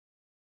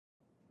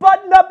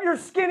Button up your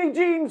skinny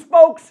jeans,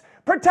 folks.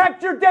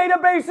 Protect your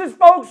databases,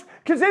 folks,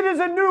 because it is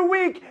a new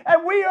week,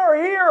 and we are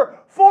here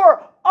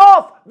for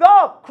Off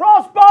the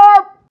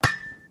Crossbar.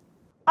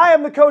 I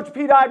am the coach,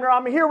 Pete Eibner.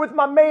 I'm here with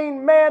my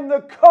main man,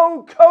 the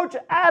co-coach,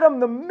 Adam,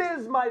 the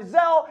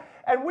MIZZtery,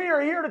 and we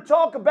are here to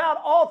talk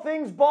about all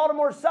things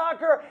Baltimore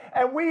soccer,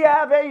 and we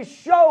have a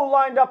show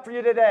lined up for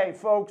you today,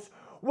 folks.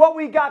 What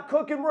we got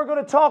cooking, we're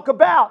going to talk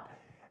about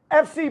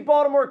FC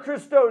Baltimore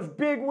Christos'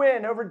 big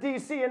win over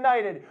DC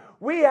United.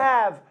 We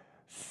have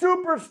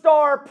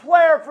superstar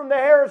player from the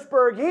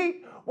Harrisburg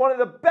Heat, one of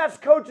the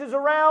best coaches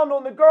around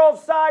on the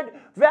girls' side,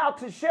 Val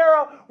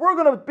Teixeira. We're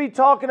going to be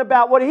talking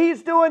about what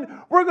he's doing.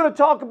 We're going to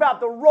talk about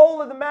the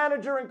role of the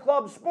manager in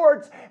club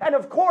sports. And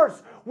of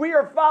course, we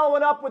are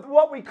following up with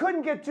what we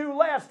couldn't get to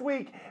last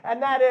week,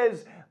 and that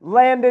is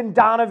Landon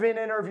Donovan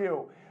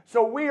interview.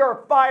 So we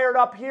are fired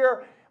up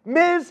here.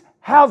 Miz,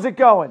 how's it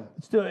going?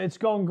 It's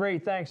going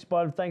great. Thanks,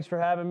 bud. Thanks for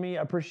having me.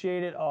 I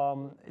appreciate it.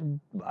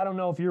 I don't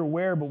know if you're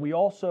aware, but we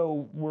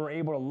also were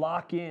able to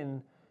lock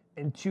in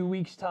 2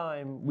 weeks'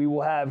 time, we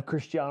will have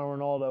Cristiano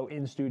Ronaldo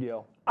in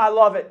studio. I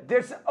love it.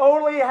 This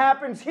only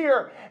happens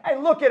here.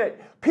 And look at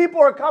it.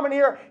 People are coming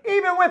here,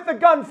 even with the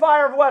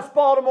gunfire of West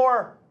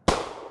Baltimore.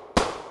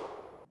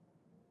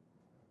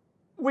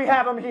 We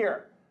have them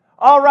here.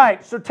 All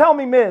right, so tell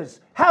me, Miz,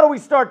 how do we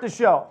start the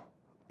show?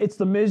 It's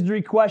the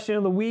MIZZtery question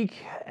of the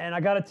week, and I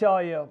got to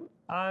tell you,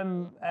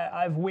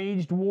 I've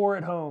waged war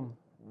at home.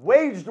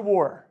 Waged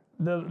war.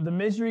 The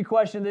MIZZtery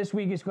question this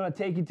week is going to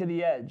take you to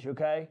the edge,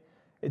 okay?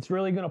 It's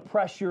really going to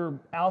press your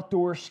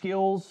outdoor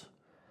skills,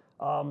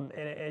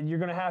 and you're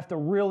going to have to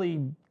really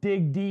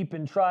dig deep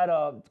and try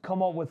to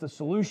come up with a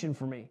solution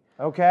for me.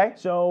 Okay.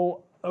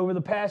 So over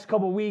the past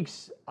couple of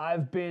weeks,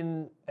 I've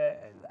been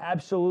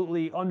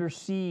absolutely under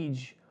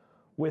siege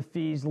with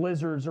these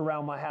lizards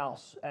around my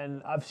house.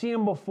 And I've seen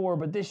them before,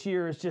 but this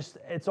year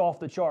it's off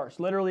the charts.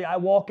 Literally, I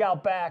walk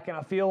out back and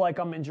I feel like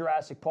I'm in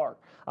Jurassic Park.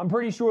 I'm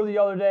pretty sure the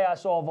other day I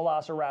saw a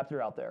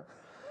velociraptor out there.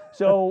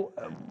 So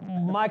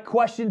my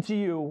question to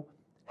you,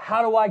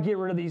 how do I get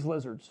rid of these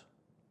lizards?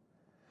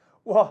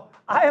 Well,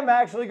 I am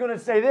actually going to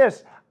say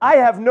this. I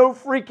have no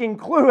freaking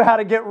clue how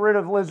to get rid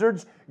of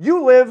lizards.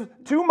 You live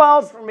 2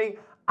 miles from me.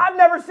 I've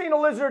never seen a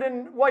lizard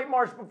in White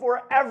Marsh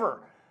before,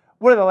 ever.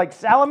 What are they, like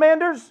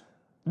salamanders?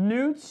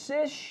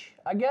 Newts-ish,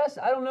 I guess.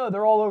 I don't know.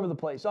 They're all over the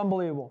place.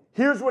 Unbelievable.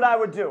 Here's what I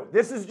would do.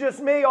 This is just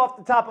me off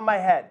the top of my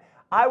head.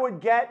 I would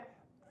get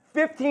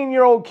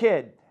 15-year-old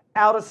kid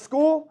out of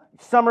school,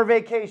 summer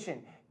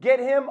vacation. Get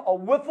him a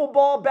wiffle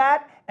ball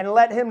bat and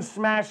let him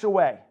smash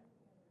away.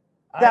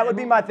 That would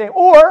be my thing.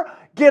 Or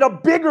get a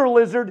bigger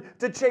lizard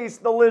to chase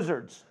the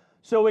lizards.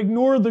 So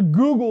ignore the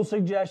Google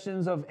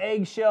suggestions of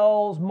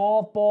eggshells,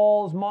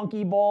 mothballs,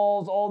 monkey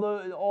balls, all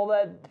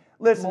that.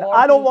 Listen, malarkey.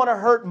 I don't want to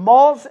hurt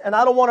moths and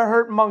I don't want to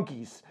hurt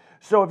monkeys.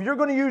 So if you're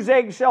going to use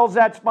eggshells,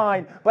 that's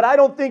fine. But I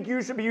don't think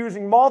you should be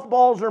using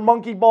mothballs or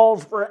monkey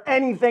balls for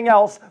anything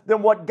else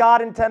than what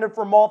God intended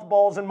for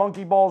mothballs and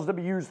monkey balls to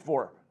be used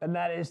for. And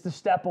that is to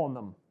step on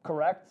them,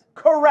 correct?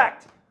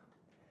 Correct.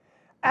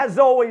 As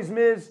always,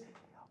 Miz,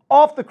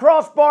 Off the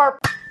Crossbar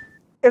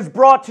is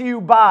brought to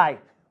you by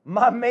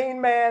my main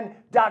man,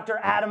 Dr.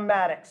 Adam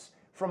Maddox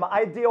from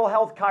Ideal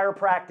Health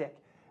Chiropractic.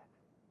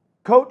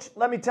 Coach,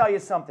 let me tell you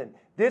something.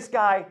 This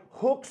guy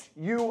hooks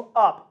you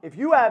up. If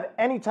you have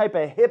any type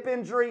of hip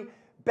injury,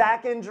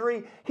 back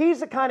injury,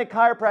 he's the kind of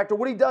chiropractor.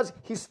 What he does,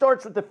 he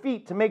starts with the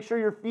feet to make sure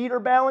your feet are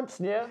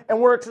balanced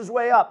and works his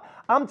way up.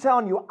 I'm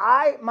telling you,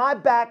 my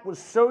back was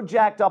so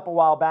jacked up a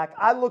while back.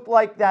 I looked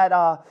like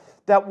that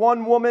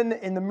one woman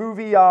in the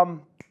movie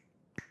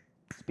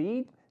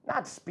Speed?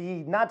 Not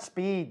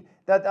Speed.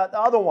 The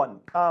other one.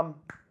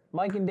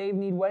 Mike and Dave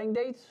Need Wedding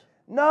Dates?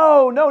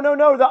 No.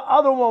 The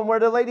other one where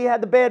the lady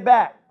had the bad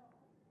back.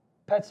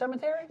 Pet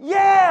Cemetery?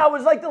 Yeah, I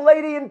was like the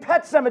lady in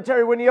Pet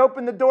Cemetery when you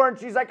opened the door and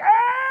she's like,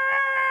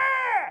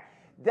 ah!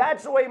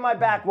 That's the way my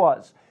back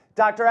was.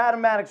 Dr.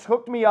 Adam Maddox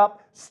hooked me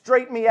up,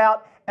 straightened me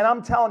out, and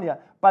I'm telling you,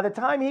 by the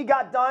time he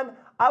got done,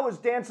 I was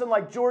dancing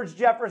like George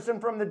Jefferson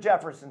from the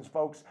Jeffersons,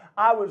 folks.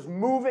 I was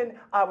moving,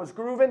 I was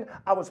grooving,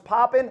 I was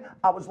popping,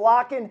 I was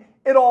locking.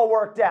 It all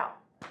worked out.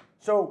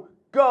 So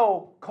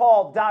go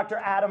call Dr.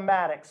 Adam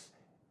Maddox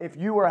if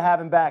you are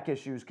having back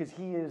issues, because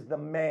he is the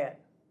man.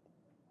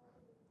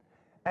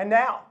 And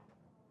now,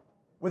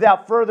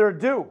 without further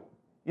ado,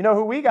 you know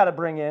who we got to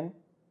bring in?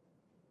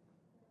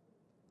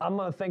 I'm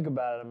going to think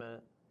about it a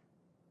minute.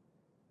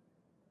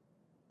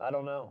 I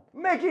don't know.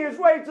 Making his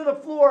way to the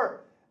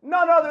floor,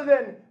 none other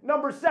than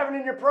number 7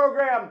 in your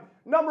program,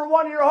 number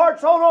 1 in your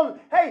hearts. Hold on.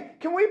 Hey,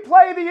 can we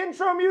play the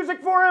intro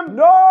music for him?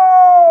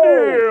 No!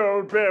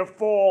 Kneel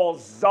before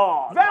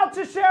Zod. Val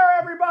Teixeira,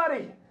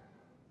 everybody.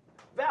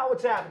 Val,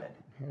 what's happening?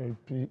 Hey,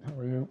 Pete, how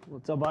are you?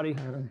 What's up, buddy?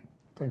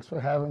 Thanks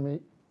for having me.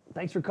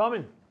 Thanks for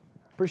coming.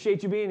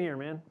 Appreciate you being here,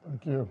 man.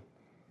 Thank you.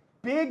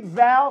 Big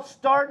Val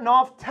starting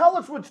off. Tell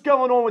us what's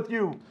going on with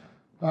you.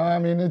 I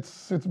mean,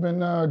 it's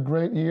been a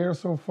great year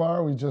so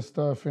far. We just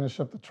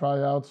finished up the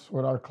tryouts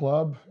with our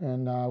club,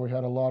 and we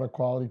had a lot of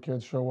quality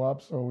kids show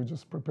up. So we're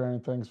just preparing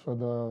things for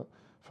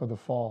the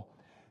fall.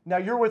 Now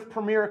you're with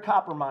Premier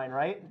Coppermine,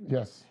 right?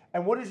 Yes.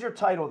 And what is your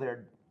title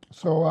there?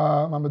 So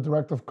I'm a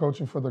director of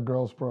coaching for the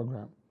girls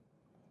program.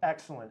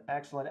 Excellent,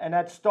 excellent. And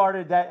that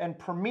started that, and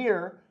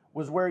Premier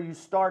was where you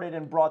started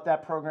and brought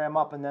that program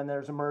up, and then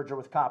there's a merger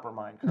with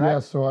Coppermine, correct? Yeah,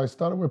 so I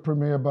started with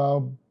Premier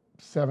about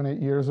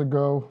 7-8 years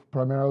ago.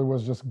 Primarily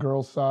was just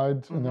girls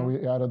side, and then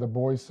we added the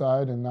boys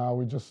side, and now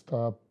we just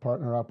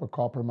partner up with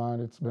Coppermine.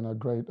 It's been a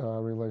great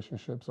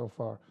relationship so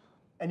far.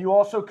 And you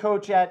also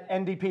coach at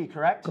NDP,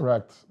 correct?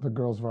 Correct, the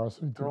girls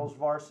varsity team. Girls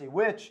varsity,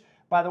 which,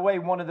 by the way,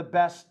 one of the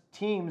best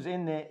teams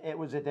in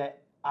was it the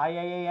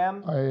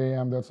IAAM?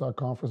 IAM, that's our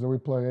conference that we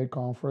play, A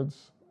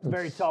conference. It's a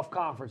very tough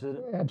conference, isn't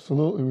it?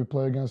 Absolutely. We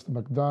play against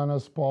the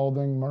McDonough,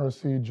 Spalding,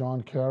 Mercy,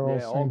 John Carroll,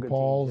 Yeah, all St. good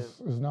Paul's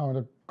teams, is now in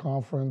the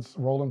conference,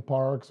 Roland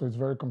Park, so it's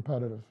very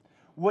competitive.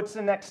 What's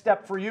the next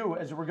step for you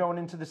as we're going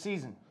into the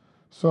season?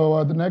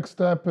 So the next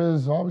step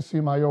is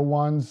obviously my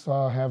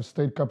O1s have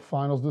State Cup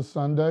finals this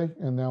Sunday,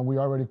 and then we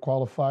already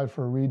qualified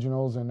for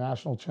regionals and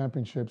national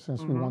championships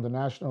since we won the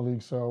National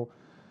League. So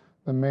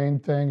the main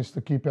thing is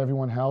to keep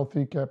everyone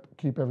healthy,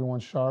 keep everyone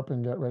sharp,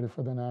 and get ready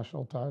for the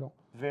national title.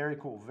 Very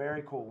cool,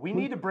 very cool. We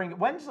need to bring,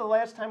 when's the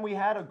last time we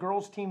had a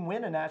girls team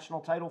win a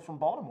national title from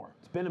Baltimore?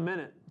 It's been a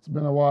minute. It's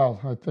been a while.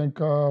 I think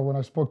when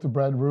I spoke to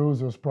Brad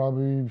Ruse, it was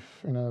probably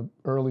in the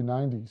early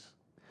 90s.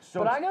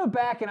 So But I go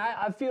back and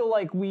I feel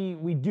like we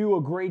do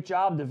a great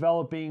job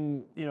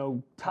developing,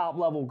 top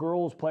level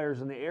girls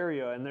players in the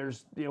area. And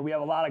there's, we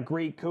have a lot of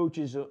great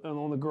coaches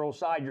on the girls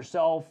side.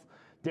 Yourself,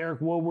 Derek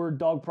Woodward,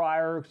 Doug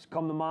Pryor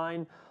come to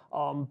mind.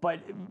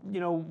 But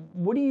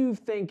what do you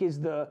think is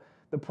the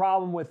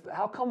problem with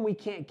how come we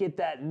can't get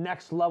that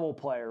next level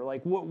player?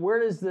 Like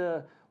what's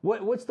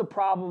the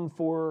problem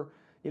for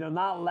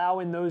not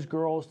allowing those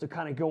girls to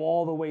kind of go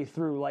all the way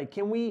through? Like,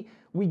 can we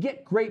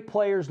get great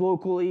players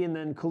locally and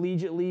then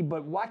collegiately,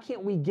 but why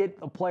can't we get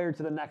a player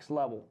to the next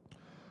level?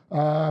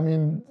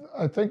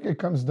 I think it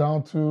comes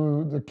down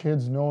to the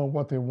kids knowing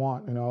what they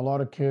want. A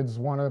lot of kids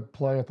want to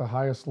play at the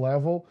highest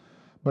level,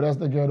 but as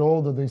they get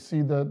older, they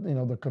see that,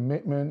 the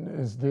commitment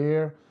is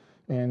there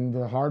and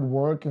the hard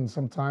work, and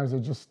sometimes they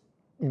just,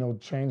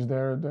 change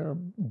their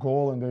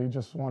goal and they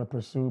just want to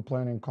pursue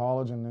playing in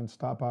college and then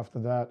stop after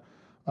that.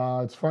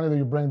 It's funny that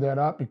you bring that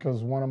up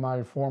because one of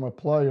my former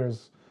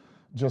players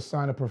just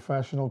signed a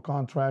professional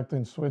contract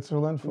in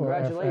Switzerland for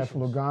FF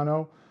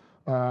Lugano,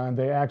 and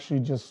they actually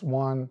just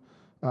won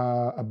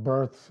a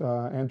berth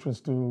entrance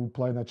to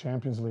play in the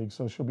Champions League.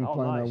 So she'll be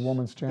playing the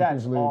Women's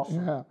Champions League.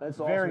 Awesome. Yeah. That's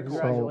awesome. Very cool.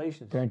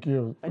 Congratulations. So, thank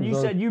you. And you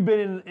said you've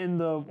been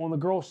on the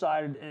girls'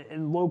 side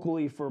and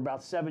locally for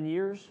about 7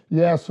 years?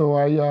 Yeah, so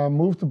I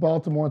moved to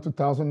Baltimore in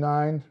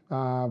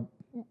 2009.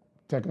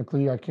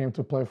 Technically, I came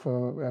to play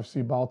for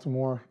FC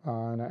Baltimore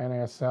in the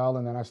NASL,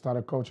 and then I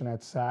started coaching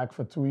at SAC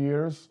for 2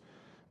 years.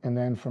 And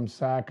then from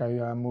SAC,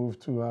 I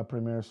moved to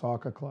Premier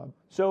Soccer Club.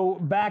 So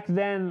back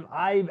then,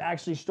 I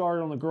actually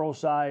started on the girls'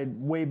 side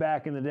way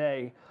back in the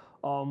day.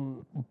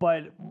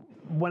 But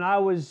when I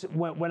was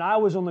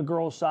on the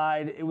girls'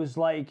 side, it was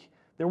like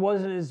there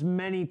wasn't as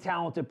many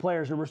talented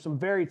players. There were some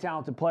very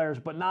talented players,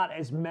 but not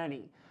as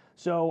many.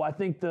 So I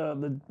think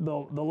the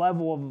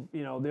level of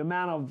the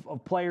amount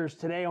of players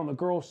today on the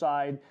girls'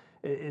 side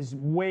is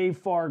way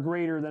far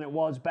greater than it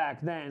was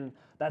back then.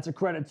 That's a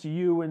credit to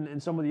you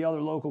and some of the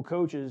other local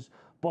coaches.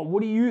 But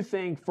what do you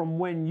think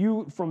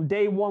from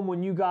day one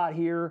when you got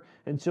here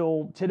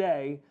until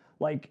today?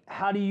 Like,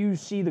 how do you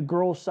see the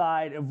girls'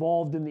 side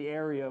evolved in the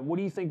area? What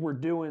do you think we're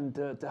doing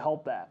to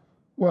help that?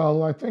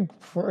 Well, I think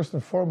first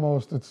and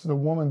foremost, it's the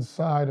women's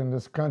side in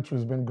this country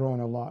has been growing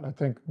a lot. I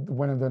think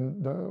winning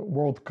the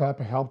World Cup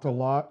helped a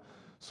lot.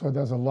 So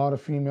there's a lot of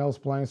females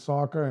playing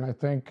soccer, and I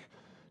think,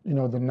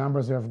 the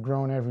numbers have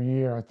grown every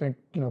year. I think,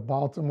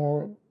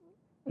 Baltimore,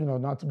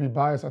 not to be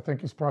biased, I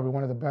think it's probably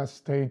one of the best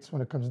states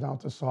when it comes down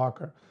to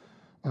soccer.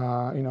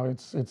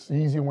 It's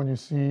easy when you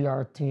see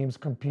our teams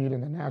compete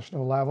in the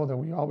national level that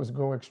we always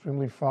go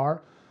extremely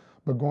far.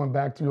 But going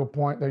back to your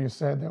point that you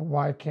said that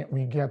why can't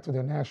we get to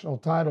the national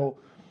title?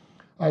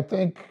 I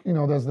think,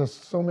 there's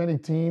so many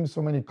teams,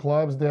 so many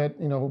clubs that,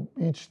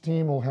 each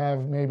team will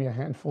have maybe a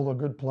handful of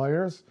good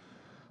players.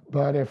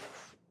 But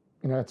if,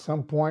 at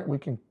some point we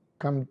can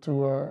come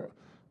to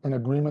an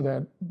agreement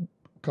that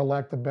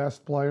collect the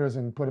best players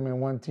and put them in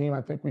one team,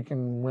 I think we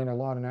can win a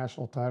lot of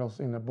national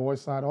titles in the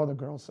boys' side or the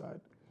girls' side.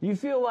 Do you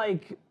feel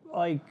like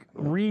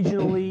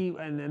regionally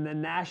and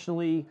then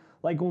nationally,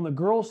 like on the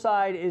girls'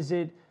 side, is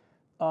it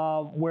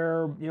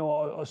where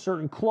a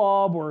certain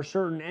club or a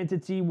certain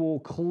entity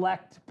will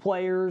collect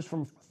players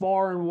from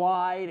far and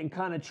wide and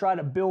kind of try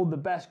to build the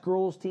best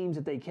girls' teams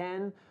that they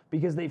can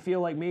because they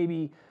feel like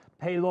maybe,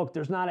 hey, look,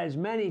 there's not as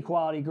many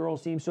quality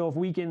girls' teams, so if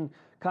we can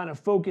kind of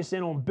focus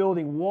in on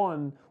building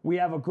one, we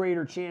have a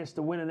greater chance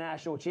to win a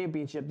national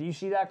championship. Do you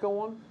see that go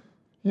on?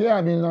 Yeah,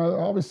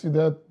 obviously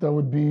that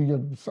would be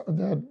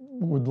that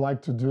would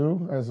like to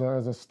do as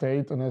a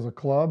state and as a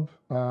club.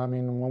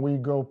 When we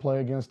go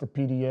play against the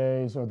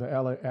PDAs or the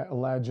LA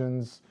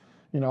Legends,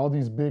 all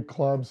these big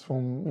clubs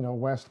from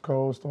West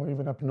Coast or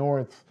even up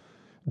north,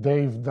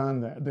 they've done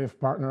that. They've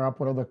partnered up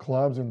with other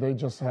clubs and they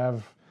just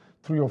have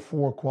 3 or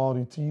 4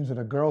 quality teams at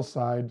the girls'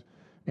 side.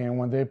 And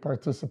when they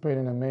participate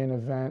in a main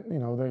event, you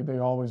know, they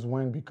always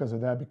win because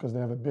of that, because they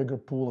have a bigger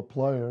pool of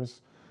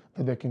players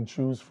that they can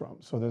choose from.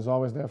 So there's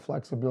always that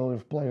flexibility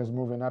of players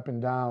moving up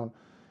and down,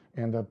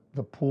 and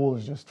the pool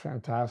is just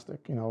fantastic.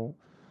 You know,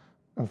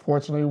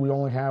 unfortunately, we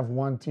only have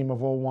one team of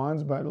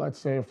 01s, but let's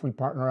say if we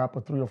partner up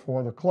with 3 or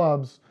 4 other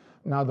clubs,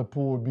 now the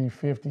pool would be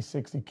 50,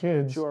 60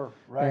 kids. Sure,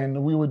 right.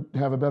 And we would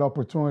have a better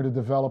opportunity to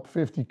develop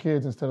 50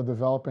 kids instead of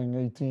developing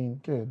 18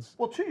 kids.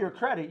 Well, to your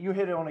credit, you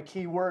hit it on a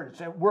key word.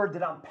 It's a word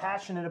that I'm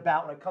passionate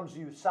about when it comes to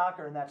youth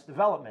soccer, and that's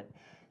development.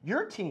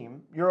 Your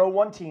team, your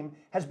 01 team,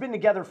 has been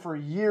together for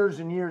years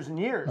and years and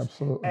years.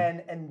 Absolutely.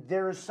 And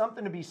there is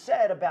something to be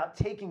said about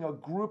taking a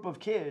group of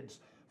kids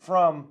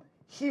from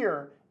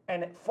here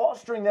and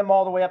fostering them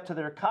all the way up to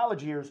their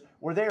college years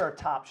where they are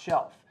top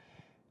shelf.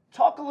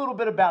 Talk a little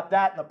bit about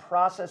that and the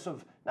process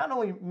of not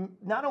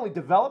only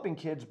developing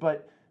kids,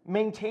 but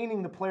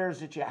maintaining the players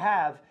that you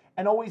have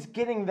and always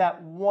getting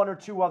that 1 or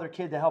 2 other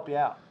kid to help you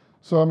out.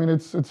 So, I mean,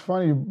 it's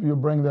funny you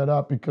bring that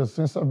up, because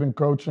since I've been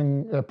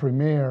coaching at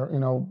Premier, you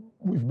know,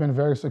 we've been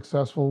very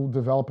successful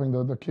developing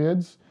the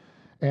kids,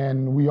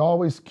 and we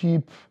always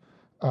keep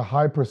a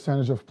high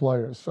percentage of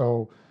players.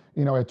 So,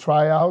 you know, at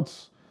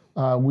tryouts,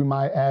 we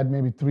might add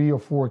maybe 3 or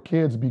 4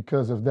 kids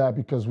because of that,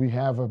 because we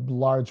have a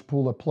large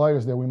pool of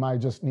players that we might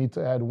just need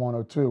to add 1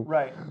 or 2.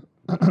 Right.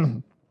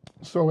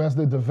 So as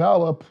they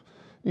develop,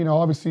 you know,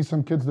 obviously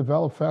some kids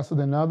develop faster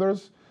than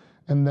others,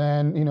 and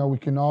then, you know, we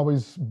can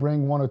always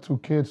bring 1 or 2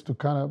 kids to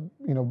kind of,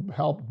 you know,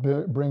 help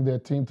bring their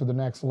team to the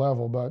next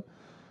level. But,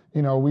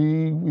 you know,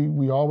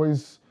 we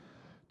always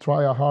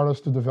try our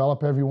hardest to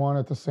develop everyone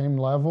at the same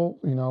level,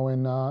 you know,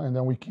 and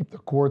then we keep the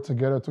core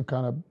together to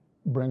kind of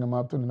bring them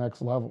up to the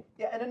next level.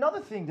 Yeah, and another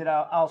thing that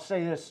I'll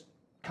say this,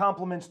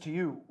 compliments to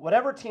you.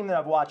 Whatever team that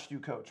I've watched you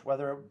coach,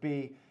 whether it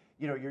be,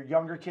 you know, your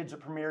younger kids at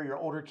Premier, your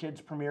older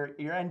kids Premier,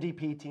 your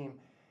NDP team,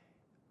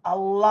 a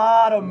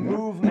lot of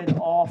movement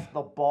off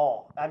the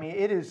ball. I mean,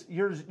 it is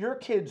your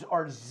kids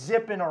are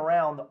zipping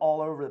around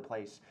all over the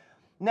place.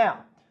 Now,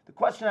 the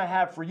question I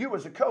have for you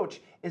as a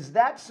coach, is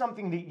that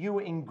something that you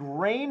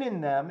ingrain in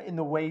them in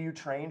the way you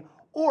train,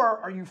 or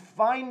are you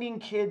finding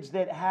kids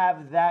that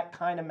have that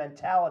kind of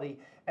mentality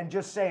and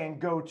just saying,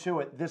 go to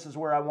it, this is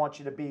where I want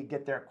you to be,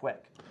 get there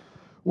quick?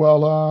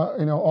 Well,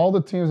 you know, all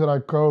the teams that I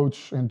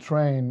coach and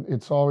train,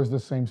 it's always the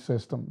same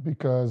system,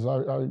 because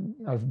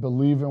I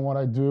believe in what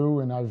I do,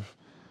 and I've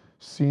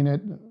seen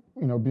it,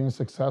 you know, being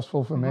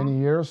successful for many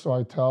years. So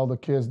I tell the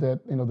kids that,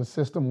 you know, the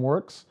system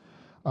works.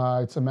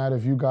 It's a matter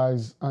of you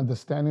guys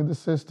understanding the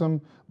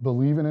system,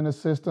 believing in the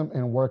system,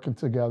 and working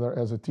together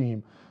as a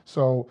team.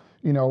 So,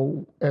 you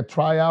know, at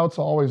tryouts,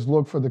 I always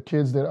look for the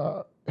kids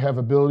that have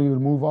ability to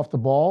move off the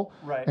ball.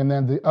 Right. And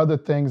then the other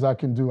things I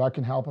can do, I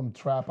can help them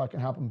trap, I can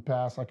help them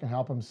pass, I can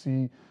help them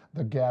see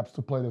the gaps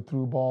to play the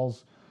through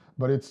balls.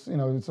 But it's, you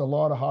know, it's a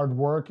lot of hard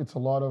work. It's a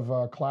lot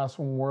of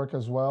classroom work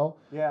as well.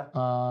 Yeah.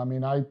 I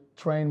mean, I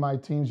train my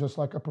teams just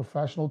like a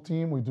professional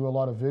team. We do a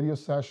lot of video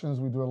sessions.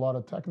 We do a lot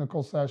of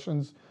technical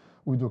sessions.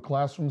 We do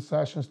classroom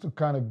sessions to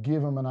kind of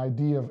give them an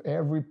idea of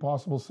every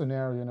possible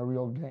scenario in a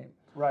real game.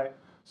 Right.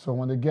 So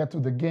when they get to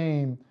the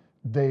game,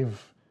 they've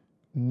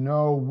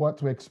know what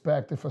to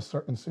expect if a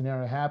certain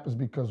scenario happens,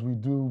 because we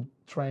do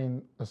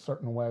train a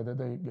certain way that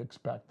they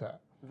expect that.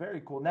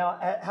 Very cool. Now,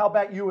 how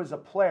about you as a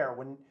player?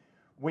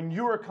 When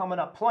you were coming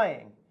up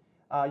playing,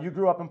 you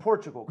grew up in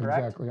Portugal, correct?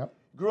 Exactly, yep.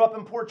 Grew up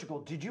in Portugal.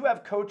 Did you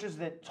have coaches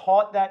that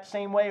taught that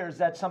same way, or is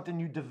that something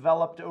you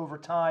developed over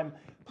time,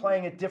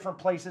 playing at different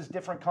places,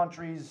 different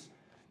countries,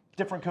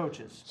 different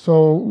coaches?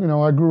 So, you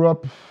know, I grew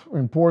up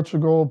in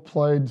Portugal,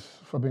 played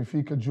for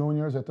Benfica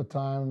Juniors at the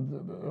time.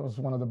 It was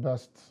one of the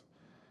best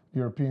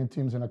European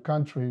teams in the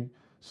country.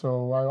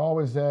 So I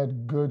always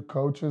had good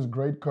coaches,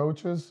 great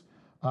coaches.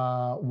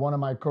 One of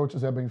my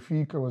coaches at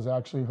Benfica was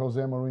actually Jose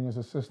Mourinho's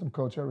assistant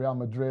coach at Real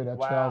Madrid, at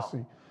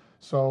Chelsea.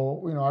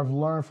 So, you know, I've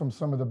learned from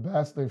some of the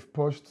best. They've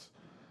pushed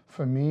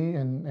for me,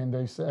 and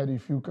they said,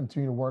 if you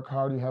continue to work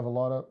hard, you have a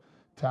lot of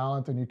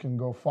talent and you can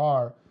go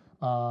far.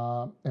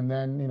 And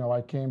then, you know,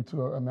 I came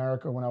to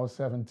America when I was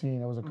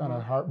 17. It was a kind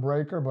of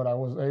heartbreaker, but I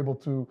was able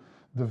to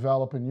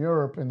develop in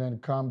Europe and then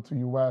come to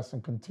US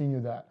and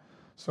continue that.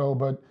 So,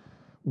 but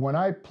when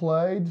I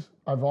played,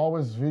 I've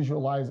always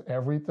visualized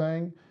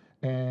everything,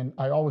 and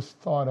I always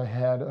thought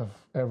ahead of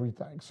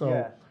everything.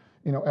 So,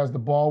 you know, as the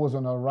ball was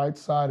on the right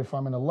side, if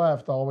I'm in the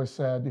left, I always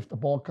said, if the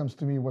ball comes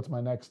to me, what's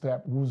my next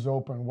step? Who's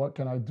open? What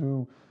can I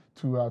do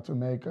to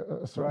make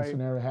a certain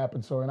scenario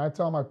happen? So, and I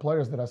tell my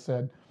players that I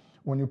said,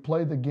 when you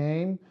play the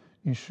game,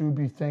 you should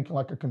be thinking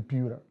like a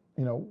computer.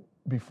 You know,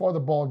 before the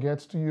ball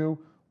gets to you,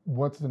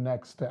 what's the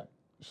next step?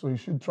 So you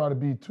should try to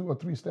be 2 or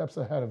 3 steps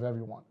ahead of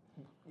everyone.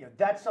 Yeah,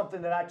 that's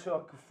something that I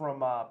took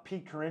from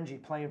Pete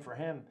Caringi playing for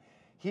him.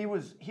 He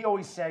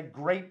always said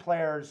great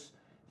players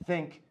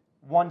think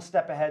 1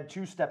 step ahead,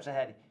 2 steps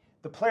ahead.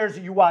 The players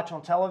that you watch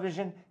on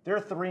television, they're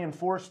 3 and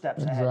 4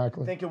 steps ahead,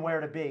 thinking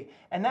where to be.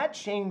 And that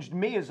changed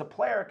me as a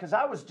player, because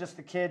I was just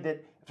a kid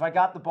that if I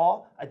got the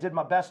ball, I did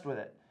my best with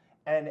it.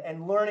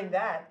 And learning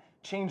that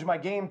changed my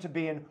game to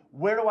being,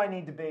 where do I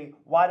need to be?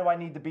 Why do I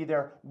need to be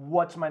there?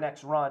 What's my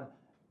next run?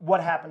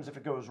 What happens if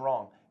it goes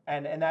wrong?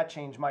 And that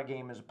changed my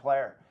game as a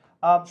player.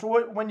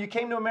 So when you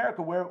came to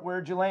America,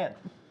 where'd you land?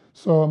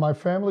 So my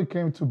family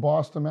came to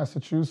Boston,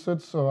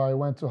 Massachusetts. So I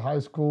went to high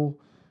school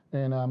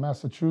in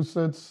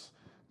Massachusetts.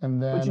 And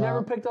then, but you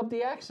never picked up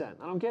the accent.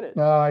 I don't get it.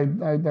 No,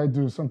 I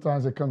do.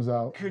 Sometimes it comes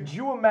out. Could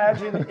you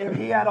imagine if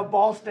he had a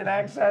Boston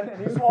accent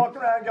and he's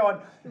walking around going,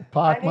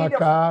 Park my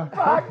car.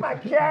 Park my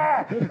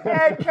car.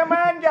 Hey, come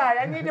on, guy.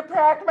 I need to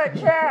park my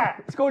car.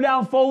 Let's go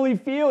down Foley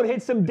Field,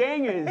 hit some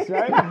dingers,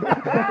 right?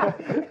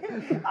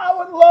 I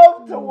would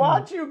love to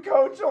watch you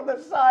coach on the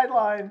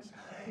sidelines.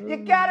 You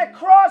got to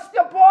cross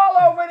the ball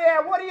over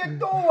there. What are you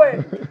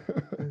doing?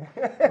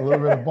 A little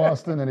bit of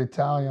Boston and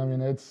Italian. I mean,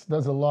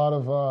 there's a lot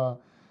of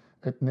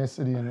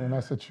ethnicity in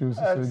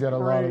Massachusetts, so you get a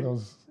lot of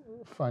those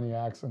funny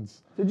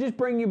accents. To just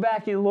bring you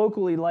back in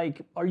locally,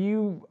 like, are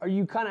you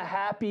kind of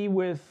happy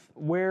with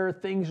where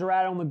things are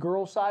at on the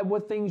girls' side?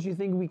 What things you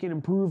think we can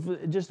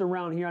improve just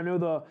around here? I know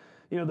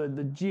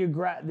the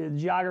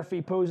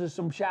geography poses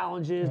some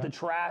challenges, the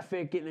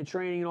traffic, getting the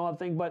training and all that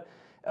thing, but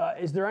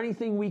is there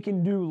anything we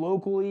can do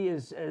locally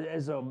as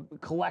a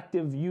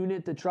collective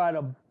unit to try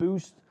to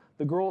boost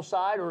the girls'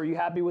 side, or are you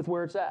happy with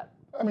where it's at?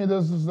 I mean,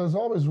 there's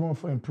always room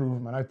for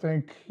improvement. I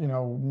think,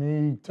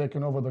 me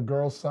taking over the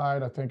girls'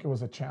 side, I think it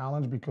was a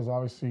challenge because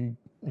obviously,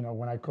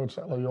 when I coached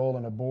at Loyola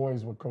and the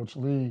boys with Coach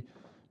Lee,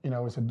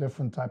 it's a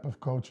different type of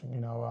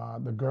coaching.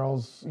 The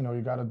girls,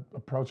 you got to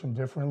approach them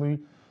differently.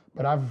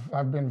 But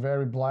I've been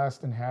very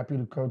blessed and happy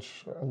to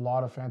coach a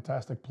lot of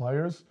fantastic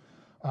players.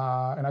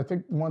 And I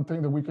think one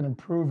thing that we can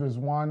improve is,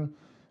 one,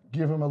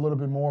 give them a little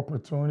bit more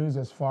opportunities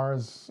as far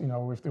as,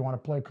 if they want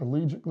to play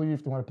collegiately,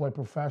 if they want to play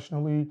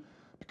professionally,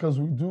 because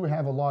we do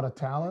have a lot of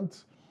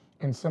talent.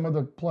 And some of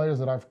the players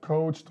that I've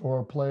coached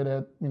or played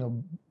at,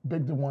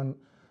 big D1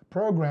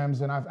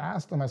 programs, and I've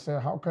asked them, I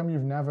said, how come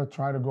you've never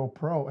tried to go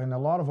pro? And a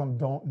lot of them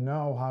don't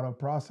know how the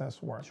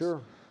process works.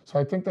 Sure. So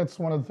I think that's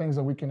one of the things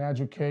that we can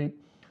educate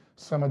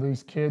some of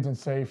these kids and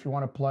say, if you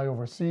want to play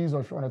overseas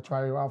or if you want to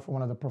try out for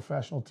one of the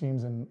professional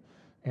teams in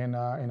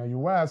the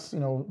U.S.,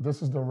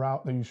 this is the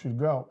route that you should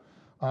go.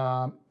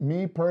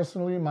 Me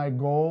personally, my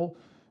goal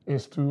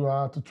is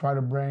to try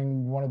to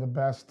bring one of the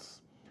best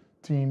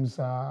teams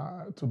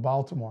to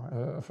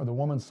Baltimore for the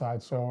women's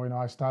side. So,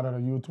 I started a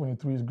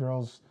U23s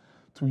girls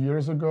 2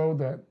 years ago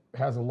that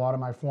has a lot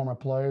of my former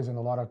players and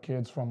a lot of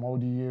kids from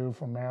ODU,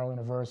 from Maryland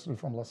University,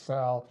 from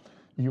LaSalle,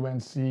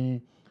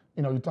 UNC.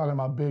 You're talking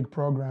about big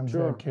programs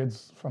that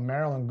kids from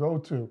Maryland go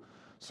to.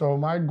 So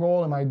my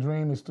goal and my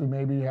dream is to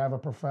maybe have a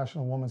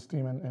professional women's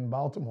team in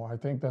Baltimore. I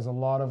think there's a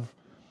lot of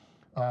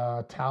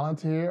talent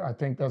here. I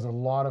think there's a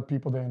lot of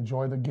people that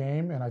enjoy the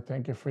game, and I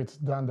think if it's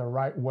done the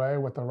right way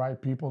with the right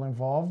people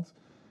involved,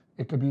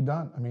 it could be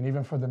done. I mean,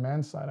 even for the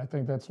men's side, I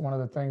think that's one of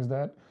the things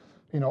that,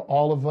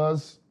 all of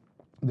us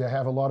that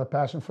have a lot of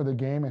passion for the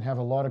game and have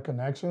a lot of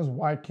connections,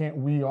 why can't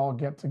we all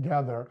get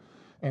together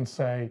and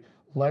say,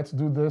 let's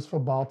do this for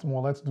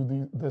Baltimore, let's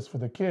do this for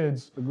the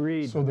kids.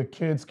 Agreed. So the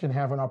kids can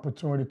have an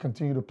opportunity to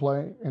continue to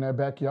play in their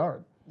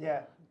backyard.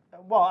 Yeah.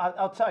 Well,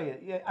 I'll tell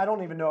you, I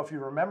don't even know if you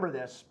remember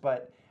this,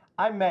 but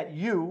I met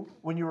you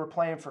when you were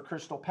playing for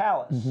Crystal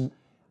Palace. Mm-hmm.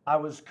 I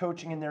was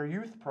coaching in their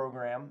youth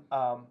program.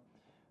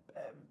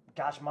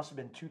 It must have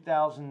been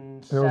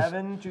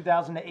 2007,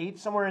 2008,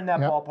 somewhere in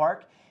that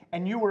ballpark.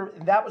 And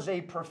that was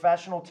a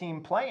professional team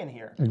playing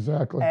here.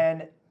 Exactly.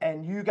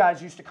 And you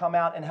guys used to come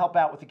out and help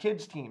out with the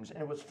kids' teams,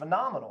 and it was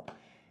phenomenal.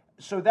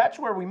 So that's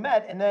where we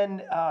met. And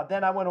then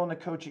I went on to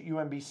coach at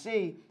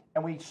UMBC,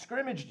 and we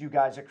scrimmaged you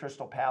guys at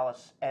Crystal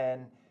Palace.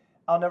 And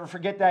I'll never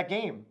forget that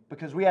game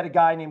because we had a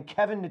guy named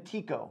Kevin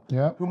Natiko,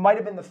 who might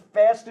have been the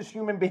fastest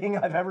human being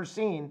I've ever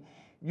seen.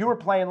 You were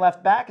playing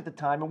left back at the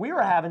time, and we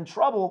were having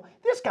trouble.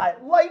 This guy,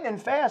 lightning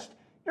fast,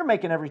 you're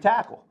making every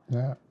tackle.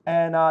 Yeah.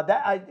 And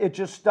it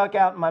just stuck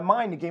out in my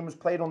mind. The game was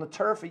played on the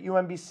turf at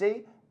UMBC.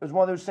 It was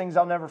one of those things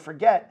I'll never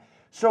forget.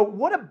 So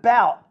what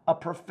about a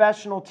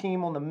professional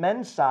team on the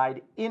men's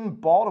side in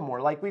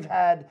Baltimore? Like we've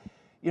had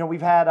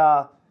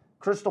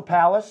Crystal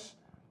Palace,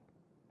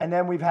 and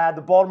then we've had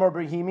the Baltimore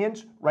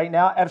Bohemians. Right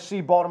now,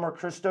 FC Baltimore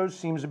Christos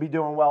seems to be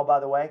doing well, by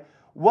the way.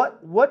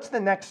 What's the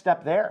next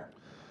step there?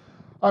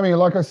 I mean,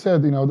 like I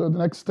said, the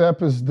next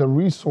step is the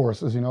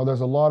resources.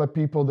 There's a lot of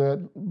people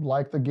that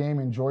like the game,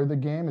 enjoy the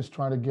game, is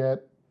trying to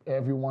get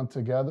everyone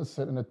together,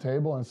 sit at a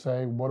table and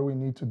say, what do we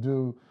need to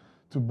do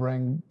to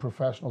bring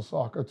professional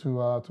soccer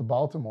to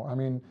Baltimore? I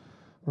mean,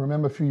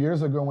 remember a few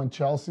years ago when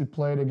Chelsea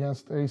played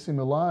against AC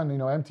Milan,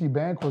 empty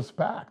bank was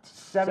packed.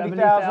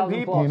 70,000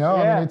 people. I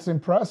mean, it's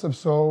impressive.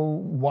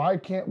 So why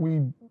can't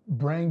we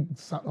bring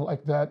something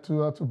like that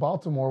to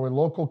Baltimore with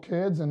local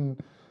kids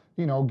and,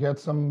 get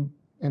some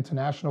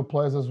international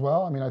players as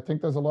well? I mean, I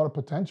think there's a lot of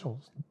potential.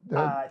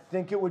 I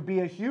think it would be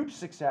a huge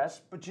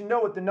success, but you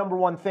know what the number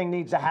one thing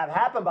needs to have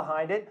happen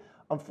behind it?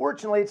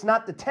 Unfortunately, it's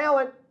not the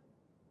talent,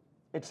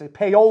 it's the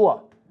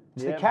payola.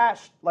 It's the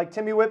cash. Like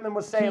Timmy Whitman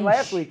was saying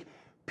last week,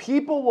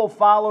 people will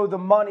follow the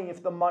money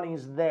if the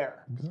money's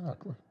there.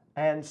 Exactly.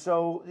 And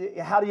so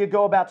how do you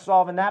go about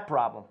solving that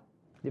problem?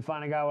 You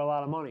find a guy with a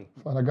lot of money.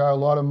 Find a guy with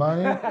a lot of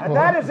money. And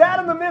that is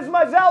Adam the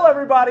MIZZtery,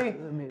 everybody,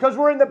 because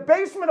we're in the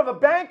basement of a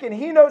bank and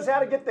he knows how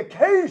to get the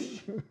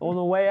cash. On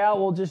the way out,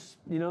 we'll just,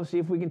 see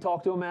if we can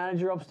talk to a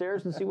manager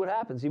upstairs and see what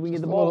happens. See if we can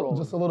get the ball rolling.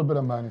 Just a little bit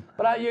of money.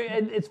 But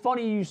it's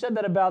funny you said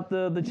that about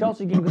the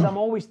Chelsea game, because I'm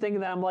always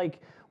thinking that. I'm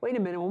like, wait a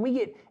minute, when we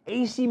get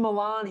AC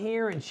Milan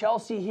here and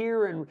Chelsea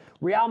here and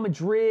Real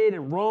Madrid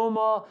and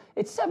Roma,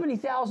 it's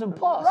 70,000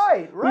 plus.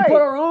 Right. We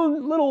put our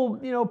own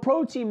little,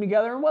 pro team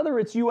together, and whether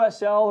it's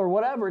USL or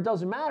whatever, it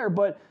doesn't matter.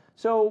 But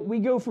so we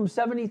go from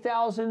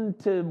 70,000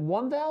 to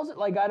 1,000.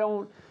 Like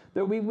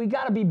we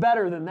got to be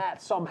better than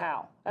that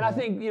somehow. And I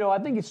think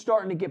it's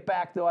starting to get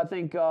back though. I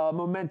think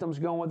momentum's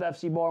going with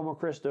FC Baltimore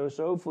Christos,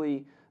 so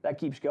hopefully that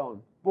keeps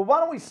going. Well, why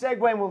don't we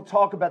segue and we'll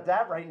talk about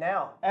that right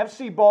now.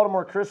 FC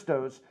Baltimore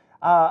Christos.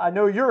 I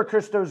know you're a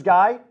Christos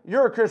guy.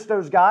 You're a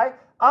Christos guy.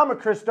 I'm a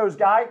Christos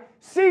guy.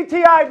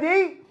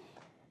 CTID.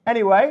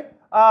 Anyway,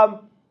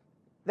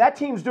 that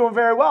team's doing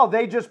very well.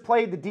 They just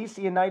played the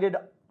DC United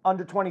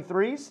under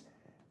 23s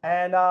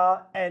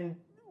and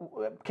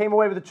came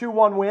away with a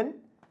 2-1 win.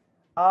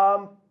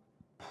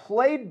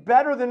 Played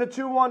better than a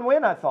 2-1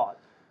 win, I thought.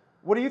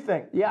 What do you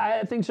think? Yeah,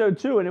 I think so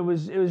too. And it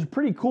was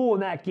pretty cool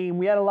in that game.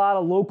 We had a lot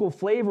of local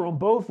flavor on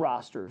both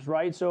rosters,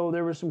 right? So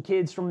there were some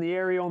kids from the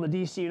area on the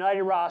DC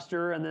United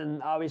roster, and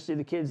then obviously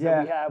the kids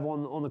that we have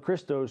on the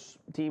Christos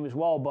team as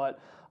well. But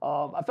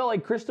I felt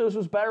like Christos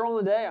was better on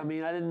the day. I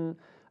mean, I didn't,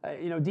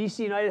 DC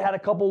United had a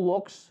couple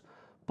looks,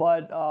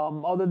 but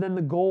other than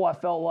the goal, I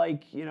felt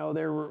like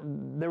there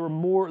were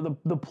more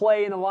the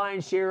play and the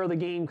lion's share of the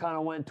game kind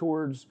of went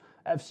towards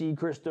FC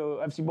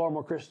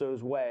Baltimore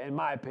Christos way, in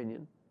my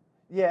opinion.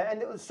 Yeah,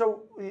 and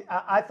so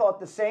I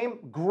thought the same.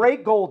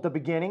 Great goal at the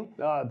beginning.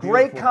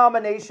 Great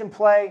combination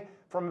play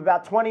from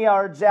about 20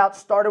 yards out.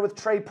 Started with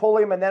Trey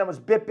Pulliam, and then it was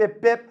bip,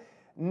 bip, bip.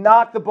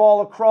 Knocked the ball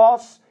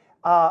across.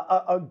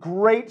 A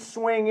great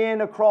swing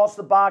in across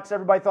the box.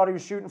 Everybody thought he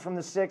was shooting from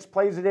the 6.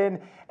 Plays it in.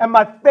 And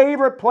my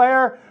favorite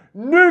player,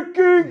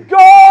 Nicky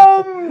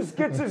Gomes,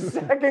 gets his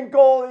second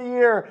goal of the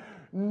year.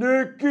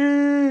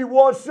 Nicky,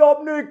 what's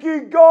up,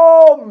 Nicky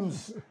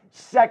Gomes?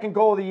 Second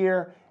goal of the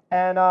year.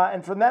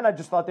 And from then, I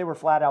just thought they were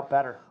flat out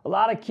better. A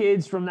lot of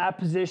kids from that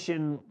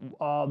position,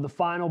 the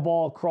final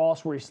ball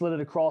across where he slid it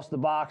across the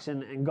box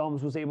and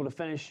Gums was able to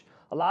finish.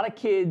 A lot of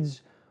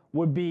kids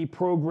would be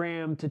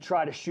programmed to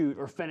try to shoot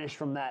or finish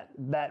from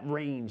that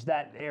range,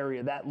 that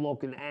area, that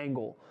look and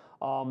angle.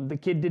 The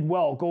kid did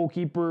well.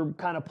 Goalkeeper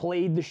kind of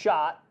played the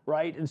shot,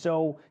 right? And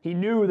so he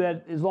knew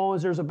that as long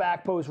as there's a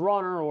back post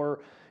runner or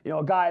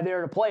a guy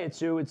there to play it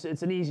to, it's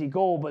an easy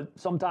goal, but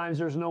sometimes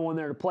there's no one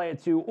there to play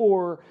it to,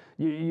 or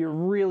you're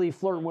really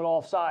flirting with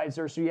offsides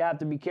there, so you have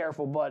to be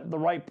careful. But the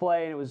right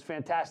play, and it was a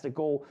fantastic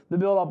goal. The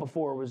build-up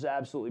before was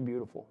absolutely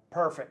beautiful.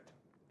 Perfect.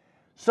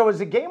 So as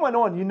the game went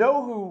on,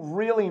 who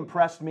really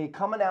impressed me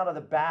coming out of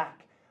the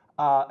back?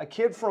 A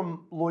kid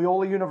from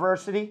Loyola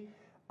University,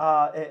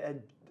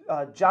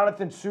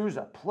 Jonathan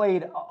Souza,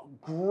 played a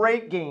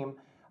great game.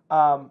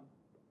 I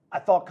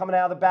thought coming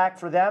out of the back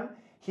for them.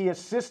 He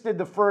assisted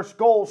the first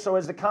goal, so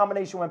as the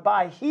combination went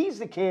by, he's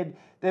the kid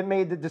that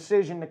made the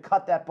decision to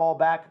cut that ball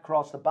back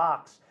across the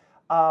box.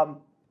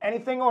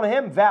 Anything on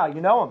him, Val? You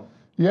know him?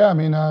 Yeah, I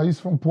mean, he's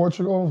from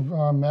Portugal.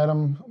 Met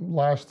him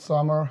last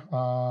summer.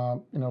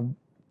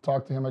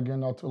 Talked to him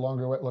again not too long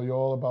ago at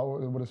Loyola about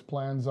what his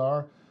plans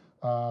are.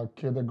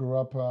 Kid that grew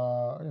up,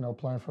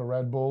 playing for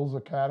Red Bulls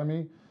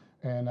Academy,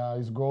 and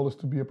his goal is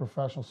to be a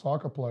professional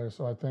soccer player.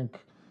 So I think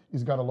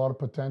he's got a lot of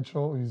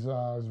potential. He's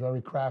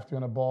very crafty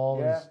on the ball.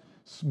 Yeah. He's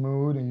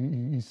smooth.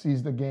 He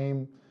sees the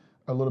game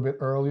a little bit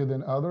earlier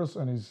than others,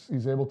 and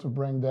he's able to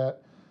bring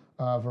that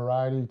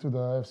variety to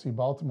the FC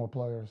Baltimore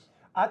players.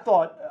 I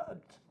thought,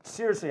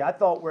 seriously,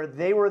 where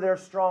they were their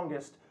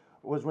strongest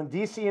was when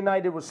DC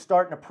United was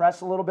starting to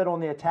press a little bit on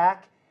the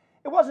attack.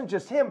 It wasn't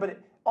just him, but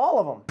all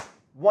of them.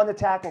 Won the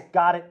tackle,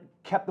 got it,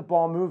 kept the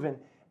ball moving.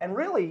 And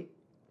really,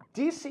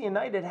 DC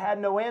United had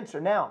no answer.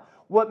 Now,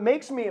 what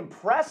makes me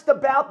impressed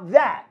about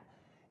that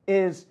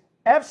is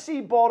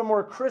FC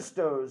Baltimore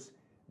Christos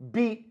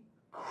beat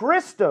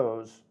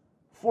Christos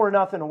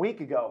 4-0 a week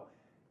ago.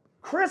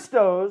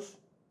 Christos,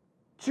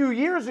 2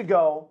 years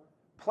ago,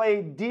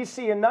 played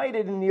DC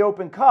United in the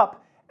Open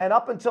Cup, and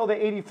up until the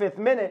 85th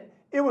minute,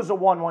 it was a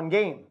 1-1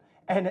 game.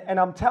 And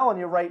I'm telling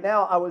you right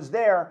now, I was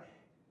there.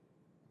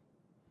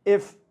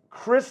 If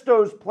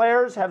Christos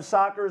players have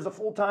soccer as a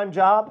full-time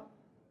job,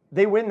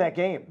 they win that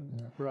game.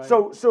 Yeah. Right.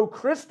 So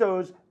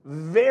Christos,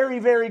 very,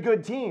 very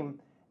good team.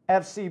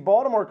 FC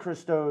Baltimore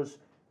Christos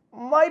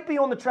might be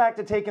on the track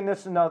to taking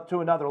this to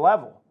another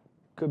level.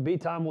 Could be.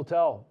 Time will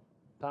tell.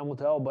 Time will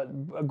tell. But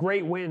a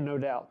great win, no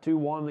doubt.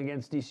 2-1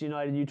 against DC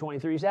United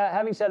U23s.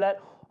 Having said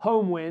that,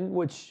 home win,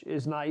 which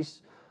is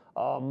nice.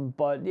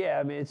 But yeah,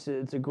 I mean,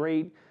 it's a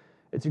great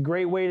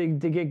way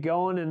to get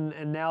going,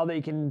 and now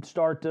they can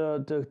start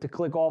to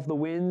click off the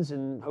wins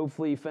and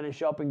hopefully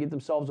finish up and get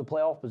themselves a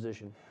playoff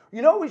position.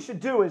 You know what we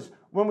should do is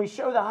when we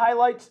show the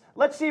highlights,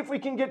 let's see if we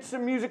can get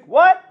some music.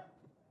 What?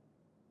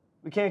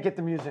 We can't get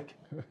the music.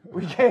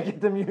 We can't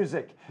get the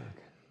music.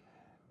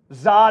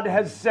 Zod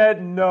has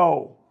said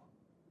no.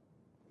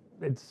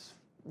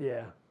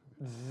 Yeah.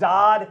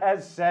 Zod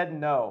has said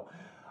no.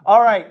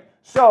 All right,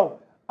 so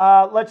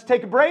let's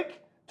take a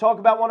break, talk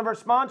about one of our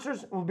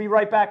sponsors, and we'll be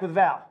right back with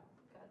Val.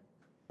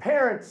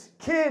 Parents,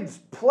 kids,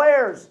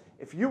 players,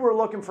 if you were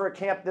looking for a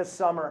camp this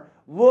summer,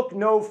 look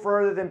no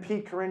further than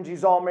Pete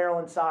Caringi's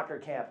All-Maryland Soccer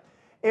Camp.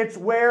 It's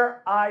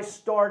where I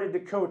started to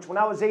coach. When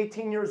I was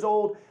 18 years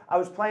old, I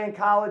was playing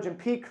college, and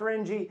Pete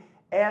Caringi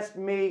asked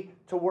me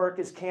to work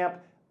his camp.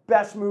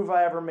 Best move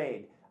I ever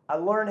made. I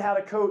learned how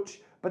to coach,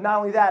 but not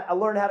only that, I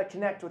learned how to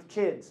connect with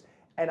kids,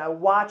 and I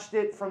watched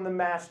it from the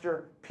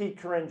master, Pete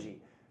Caringi.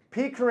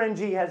 Pete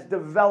Caringi has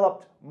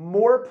developed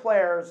more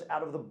players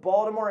out of the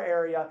Baltimore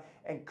area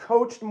and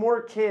coached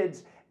more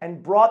kids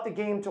and brought the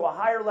game to a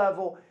higher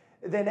level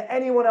than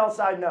anyone else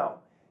I know.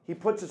 He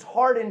puts his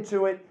heart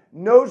into it,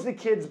 knows the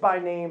kids by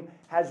name,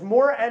 has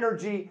more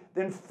energy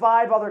than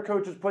 5 other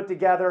coaches put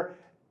together,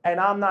 and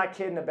I'm not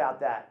kidding about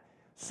that.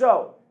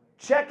 So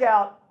check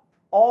out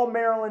All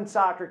Maryland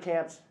Soccer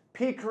Camps,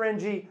 Pete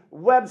Caringi,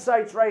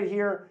 website's right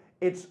here.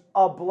 It's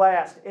a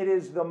blast. It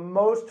is the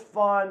most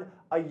fun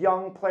a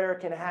young player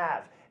can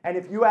have. And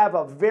if you have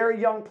a very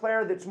young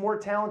player that's more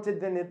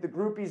talented than the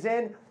group he's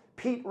in,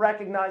 Pete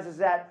recognizes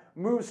that,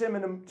 moves him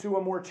into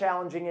a more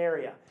challenging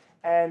area.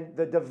 And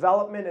the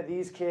development of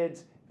these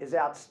kids is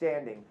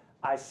outstanding.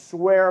 I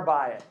swear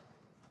by it.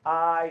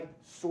 I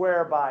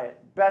swear by it.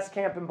 Best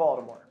camp in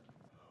Baltimore.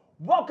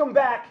 Welcome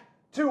back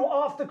to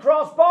Off the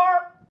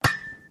Crossbar.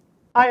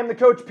 I am the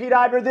coach, Pete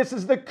Eibner. This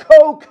is the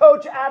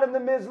co-coach, Adam the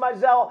Miz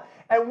Mizell,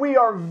 and we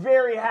are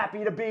very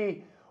happy to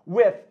be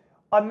with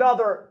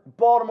another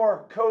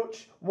Baltimore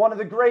coach, one of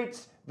the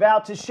greats,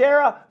 Val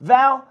Teixeira.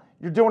 Val,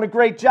 you're doing a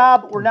great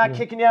job. We're not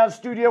kicking you out of the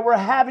studio. We're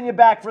having you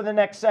back for the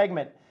next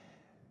segment.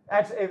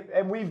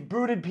 And we've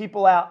booted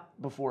people out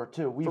before,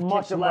 too. We've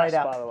kicked them right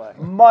out. By the way.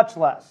 Much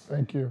less.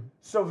 Thank you.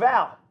 So,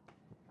 Val,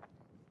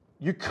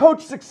 you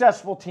coach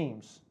successful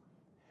teams.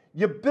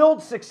 You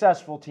build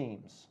successful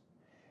teams.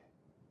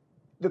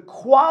 The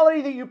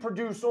quality that you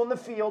produce on the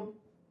field,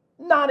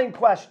 not in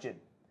question.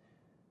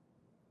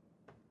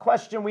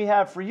 Question we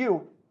have for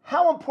you,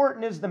 how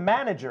important is the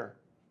manager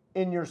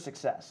in your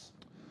success?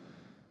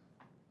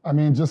 I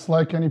mean, just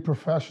like any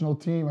professional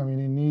team, I mean,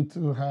 you need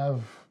to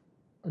have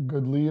a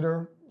good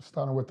leader,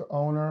 starting with the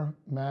owner,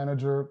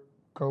 manager,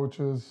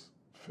 coaches,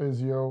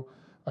 physio.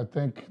 I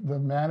think the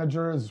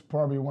manager is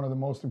probably one of the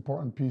most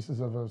important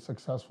pieces of a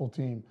successful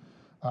team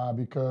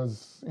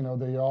because, you know,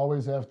 they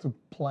always have to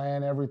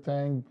plan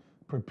everything,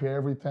 prepare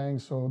everything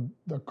so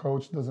the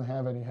coach doesn't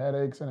have any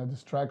headaches and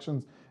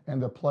distractions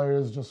and the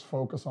players just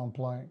focus on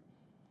playing.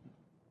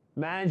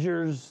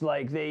 Managers,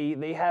 like,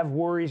 they have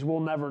worries we'll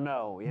never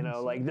know, you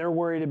know, like they're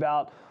worried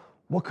about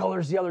what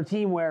color's the other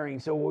team wearing,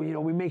 so, you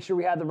know, we make sure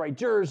we have the right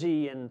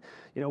jersey, and,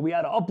 you know, we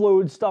had to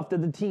upload stuff to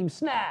the team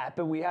Snap,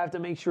 and we have to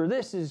make sure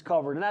this is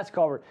covered and that's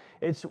covered.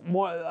 It's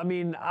more, I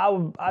mean,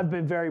 I've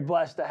been very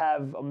blessed to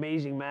have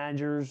amazing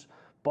managers,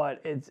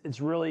 but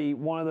it's really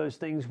one of those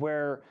things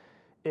where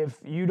if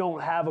you don't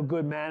have a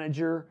good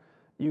manager,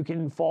 you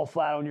can fall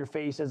flat on your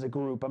face as a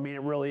group. I mean,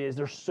 it really is.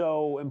 They're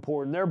so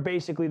important. They're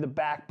basically the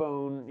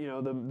backbone, you know,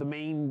 the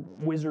main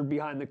wizard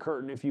behind the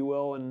curtain, if you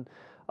will. And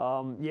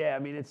yeah, I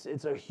mean,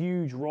 it's a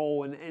huge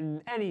role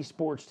in any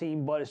sports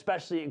team, but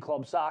especially in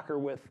club soccer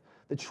with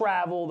the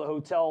travel, the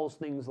hotels,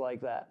 things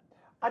like that.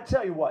 I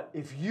tell you what,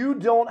 if you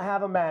don't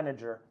have a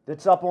manager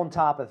that's up on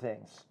top of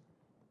things,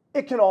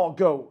 it can all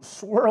go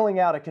swirling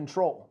out of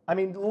control. I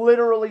mean,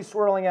 literally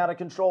swirling out of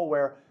control,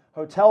 where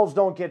hotels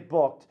don't get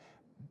booked.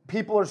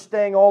 People are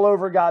staying all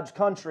over God's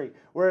country,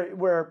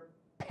 where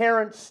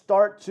parents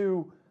start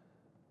to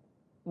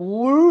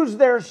lose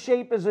their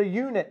shape as a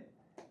unit,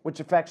 which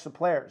affects the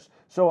players.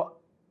 So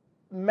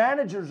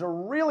managers are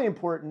really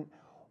important.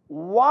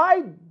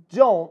 Why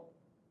don't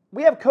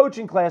we have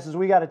coaching classes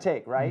we got to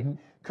take, right? Mm-hmm.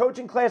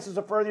 Coaching classes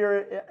are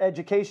further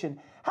education.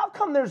 How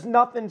come there's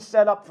nothing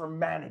set up for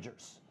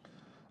managers?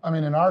 I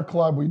mean, in our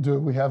club, we do.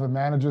 We have a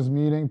managers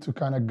meeting to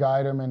kind of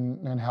guide them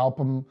and help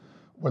them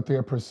with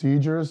their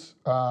procedures.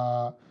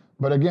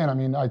 But again, I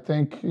mean, I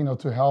think, you know,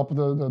 to help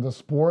the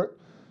sport,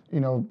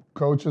 you know,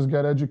 coaches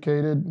get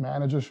educated,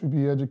 managers should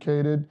be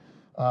educated,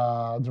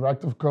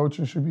 directive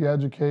coaches should be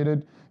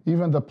educated.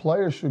 Even the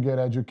players should get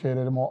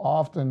educated more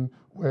often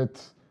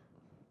with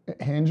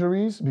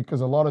injuries,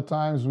 because a lot of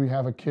times we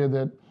have a kid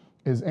that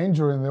is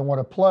injured and they want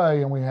to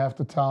play, and we have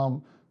to tell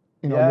them,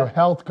 you know, your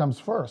health comes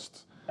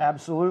first.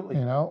 Absolutely.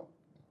 You know?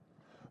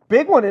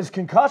 Big one is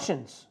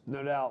concussions.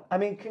 No doubt. I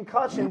mean,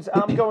 concussions,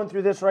 I'm going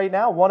through this right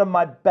now. One of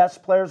my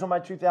best players on my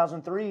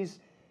 2003s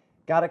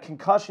got a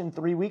concussion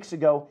 3 weeks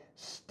ago,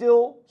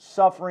 still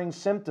suffering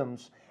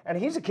symptoms. And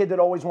he's a kid that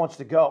always wants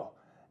to go.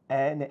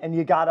 And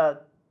you got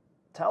to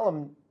tell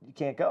him you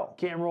can't go.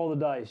 Can't roll the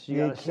dice.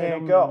 You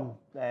can't go.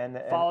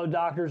 And follow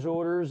doctor's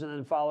orders and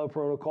then follow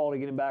protocol to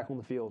get him back on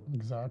the field.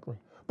 Exactly.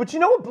 But you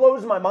know what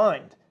blows my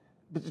mind?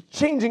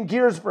 Changing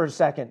gears for a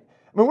second.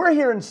 I mean, we're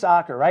here in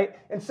soccer, right?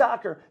 In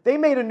soccer, they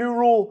made a new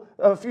rule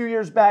a few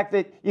years back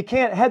that you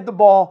can't head the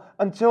ball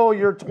until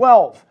you're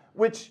 12,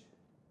 which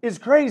is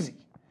crazy.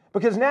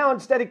 Because now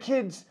instead of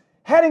kids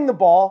heading the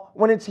ball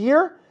when it's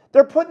here,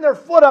 they're putting their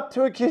foot up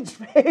to a kid's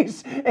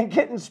face and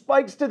getting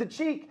spikes to the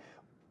cheek.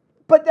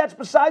 But that's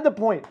beside the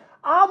point.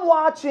 I'm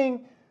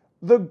watching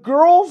the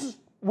girls'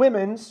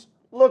 women's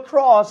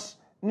lacrosse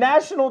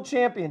national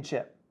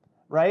championship,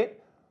 right?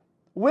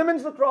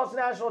 Women's lacrosse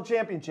national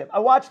championship. I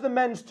watch the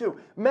men's too.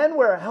 Men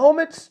wear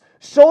helmets,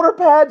 shoulder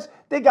pads.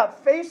 They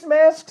got face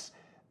masks.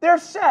 They're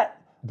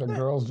set. The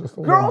girls just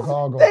a little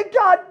goggles. They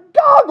got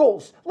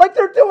goggles like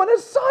they're doing a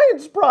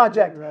science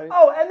project. Right.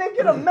 Oh, and they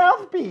get a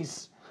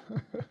mouthpiece.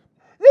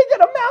 They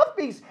get a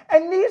mouthpiece.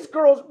 And these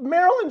girls,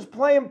 Maryland's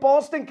playing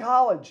Boston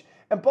College,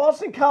 and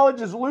Boston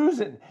College is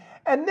losing.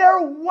 And they're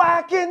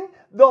whacking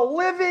the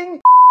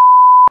living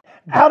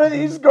out of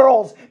these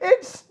girls.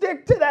 It's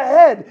stick to the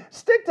head.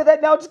 Stick to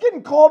that. Now it's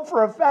getting called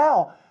for a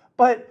foul.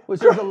 But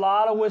which there's a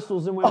lot of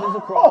whistles in women's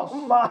lacrosse.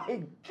 Oh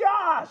my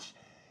gosh.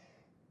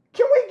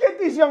 Can we get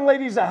these young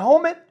ladies a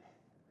helmet?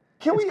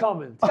 It's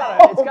coming.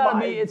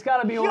 It's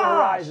gotta be on the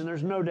horizon,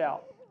 there's no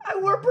doubt.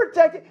 And we're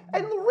protected.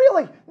 And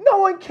really, no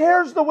one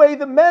cares the way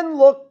the men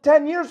look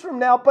 10 years from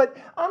now, but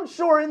I'm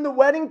sure in the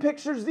wedding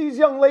pictures, these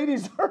young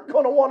ladies are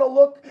going to want to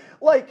look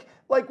like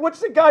what's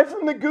the guy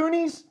from the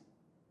Goonies?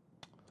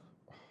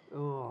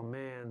 Oh,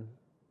 man.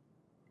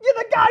 Yeah,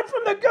 the guy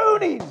from the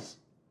Goonies.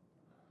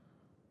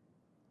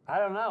 I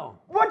don't know.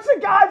 What's the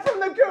guy from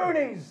the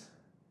Goonies?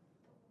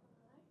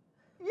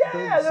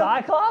 Yeah. The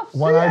Cyclops?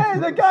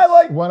 The guy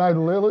like... One-eyed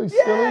Lily?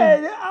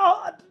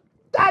 Yeah,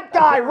 that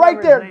guy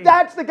right there.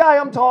 That's the guy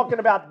I'm talking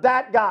about.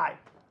 That guy.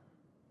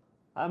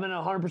 I'm in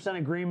 100%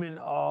 agreement,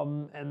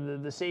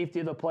 and the safety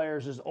of the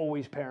players is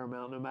always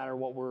paramount, no matter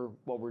what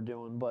we're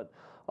doing. But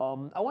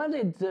I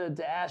wanted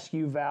to ask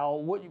you,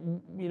 Val,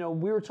 we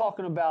were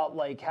talking about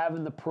like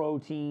having the pro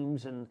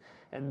teams and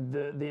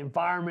the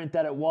environment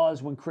that it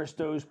was when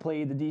Christos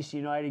played the DC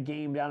United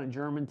game down in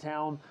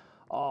Germantown.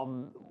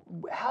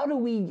 How do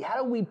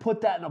we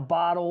put that in a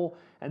bottle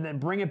and then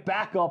bring it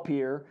back up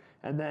here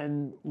and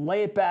then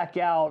lay it back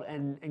out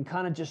and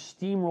kind of just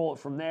steamroll it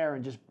from there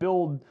and just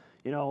build,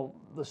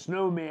 the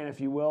snowman, if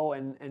you will,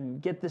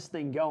 and get this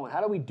thing going?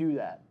 How do we do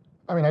that?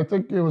 I mean, I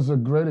think it was a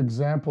great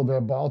example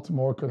that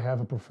Baltimore could have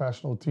a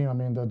professional team. I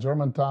mean, the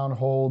Germantown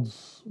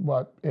holds,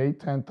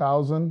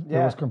 10,000?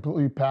 Yeah. It was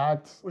completely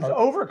packed. It was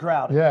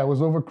overcrowded. Yeah, it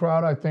was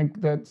overcrowded. I think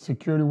that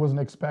security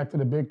wasn't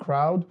expecting a big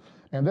crowd.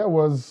 And that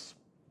was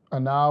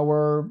an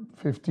hour,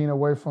 15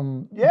 away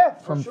from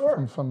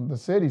the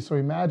city. So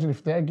imagine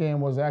if that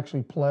game was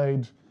actually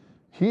played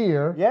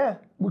here. Yeah.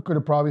 We could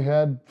have probably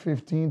had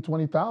 15,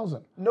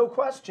 20,000. No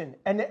question.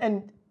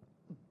 And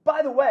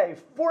by the way,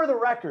 for the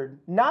record,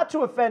 not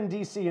to offend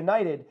DC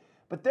United,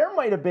 but there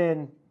might have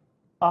been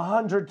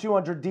 100,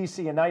 200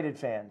 DC United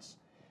fans.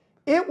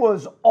 It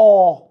was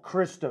all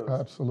Christos.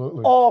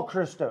 Absolutely. All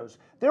Christos.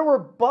 There were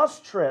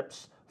bus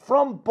trips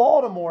from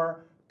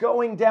Baltimore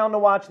going down to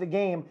watch the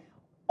game.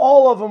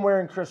 All of them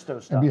wearing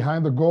Christos stuff. And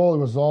behind the goal, it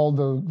was all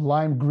the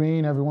lime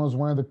green. Everyone was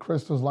wearing the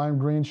Christos lime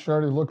green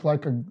shirt. It looked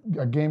like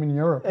a game in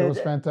Europe. It was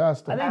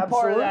fantastic. I think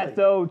part of that,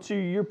 though, to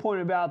your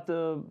point about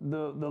the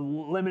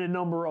limited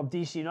number of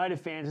DC United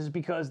fans, is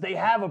because they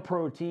have a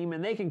pro team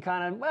and they can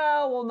kind of,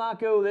 we'll not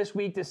go this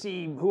week to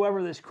see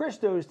whoever this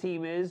Christos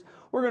team is.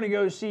 We're going to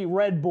go see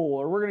Red Bull,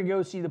 or we're going to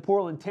go see the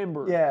Portland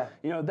Timbers. Yeah.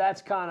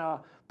 That's kind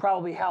of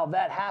probably how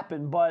that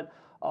happened. But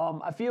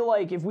I feel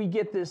like if we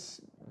get this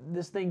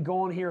thing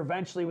going here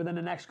eventually within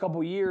the next couple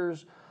of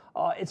years,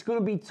 it's going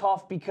to be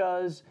tough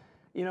because,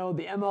 the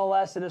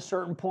MLS at a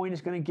certain point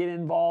is going to get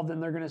involved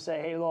and they're going to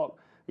say, hey, look,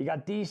 you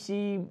got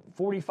DC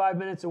 45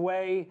 minutes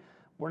away.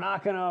 We're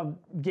not going to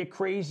get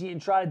crazy and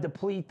try to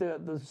deplete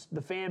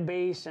the fan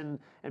base and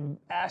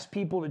ask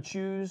people to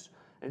choose.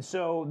 And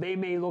so they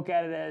may look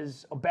at it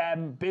as a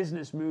bad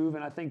business move,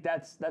 and I think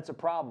that's a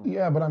problem.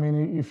 Yeah, but I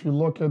mean, if you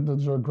look at the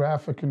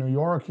geographic in New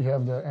York, you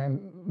have the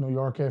New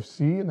York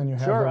FC, and then you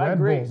have the Red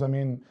Bulls. I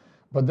mean,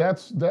 but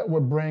that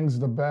what brings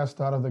the best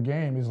out of the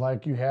game is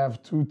like you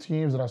have two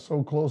teams that are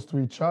so close to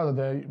each other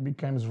that it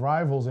becomes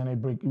rivals, and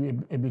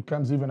it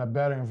becomes even a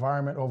better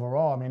environment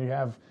overall. I mean, you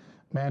have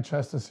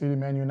Manchester City,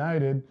 Man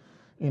United.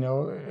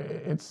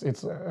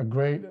 It's a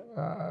great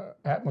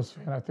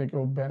atmosphere, and I think it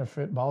will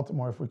benefit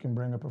Baltimore if we can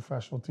bring a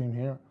professional team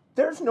here.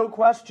 There's no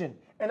question.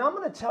 And I'm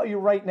going to tell you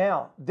right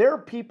now, there are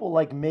people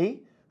like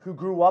me who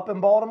grew up in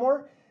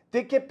Baltimore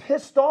that get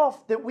pissed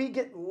off that we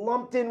get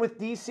lumped in with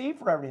DC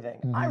for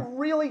everything.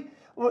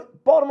 Mm-hmm.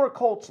 Baltimore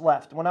Colts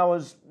left when I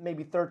was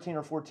maybe 13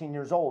 or 14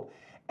 years old.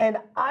 And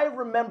I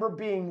remember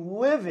being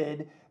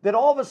livid that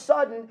all of a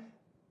sudden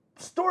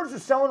stores are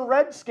selling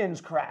Redskins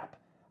crap.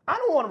 I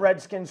don't want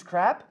Redskins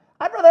crap.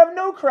 I'd rather have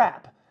no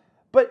crap.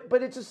 But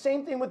it's the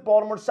same thing with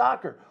Baltimore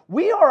soccer.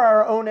 We are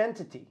our own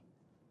entity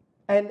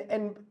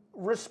and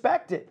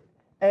respect it.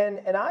 And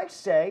I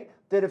say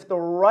that if the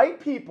right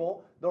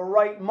people, the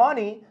right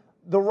money,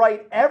 the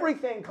right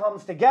everything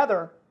comes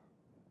together,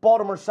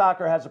 Baltimore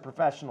soccer has a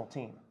professional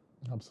team.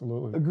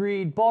 Absolutely.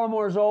 Agreed.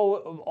 Baltimore's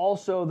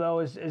also, though,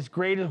 as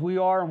great as we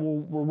are, and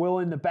we're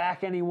willing to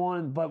back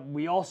anyone, but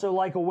we also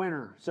like a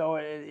winner. So,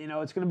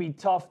 it's going to be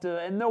tough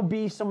and there'll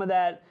be some of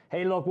that,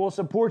 hey, look, we'll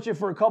support you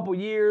for a couple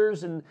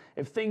years, and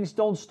if things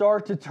don't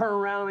start to turn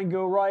around and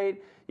go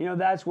right,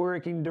 that's where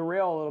it can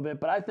derail a little bit.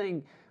 But I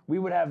think we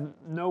would have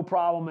no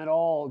problem at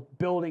all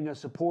building a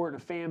support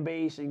and a fan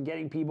base and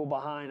getting people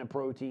behind a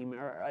pro team.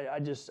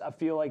 I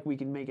feel like we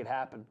can make it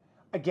happen.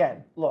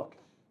 Again, look.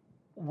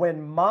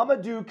 When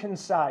Mamadou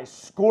Kansai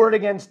scored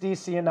against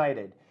DC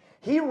United,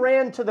 he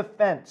ran to the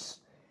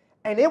fence,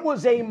 and it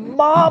was a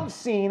mob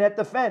scene at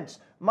the fence.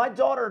 My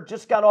daughter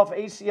just got off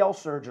ACL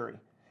surgery,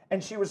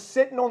 and she was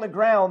sitting on the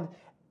ground,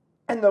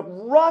 and the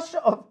rush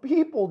of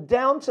people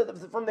down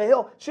from the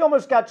hill, she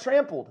almost got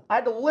trampled. I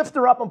had to lift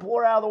her up and pull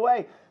her out of the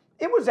way.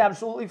 It was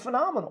absolutely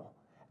phenomenal.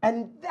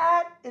 And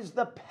that is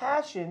the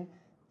passion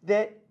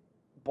that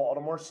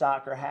Baltimore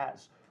soccer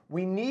has.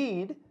 We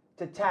need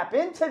to tap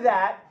into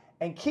that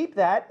and keep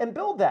that and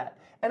build that.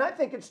 And I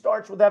think it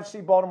starts with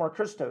FC Baltimore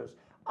Christos.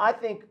 I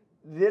think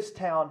this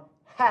town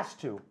has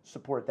to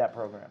support that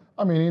program.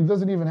 I mean, it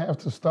doesn't even have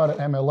to start at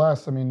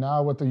MLS. I mean,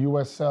 now with the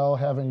USL,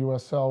 having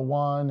USL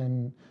 1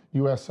 and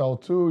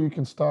USL 2, you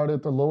can start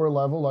at the lower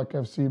level like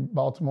FC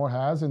Baltimore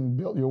has and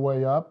build your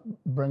way up,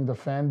 bring the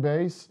fan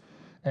base,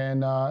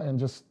 and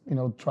just,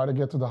 try to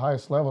get to the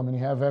highest level. I mean,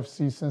 you have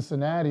FC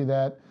Cincinnati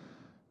that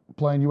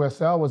playing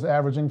USL was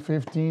averaging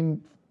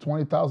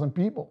 20,000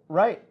 people.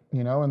 Right.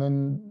 And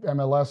then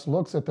MLS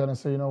looks at that and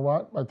say, you know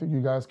what, I think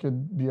you guys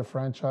could be a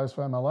franchise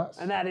for MLS.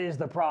 And that is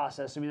the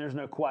process. I mean, there's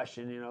no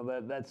question,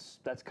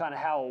 that's kind of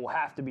how it will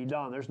have to be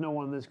done. There's no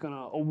one that's going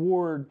to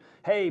award,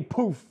 hey,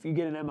 poof, you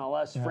get an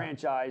MLS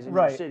franchise in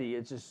your city.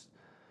 It's just,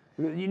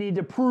 you need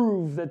to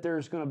prove that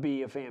there's going to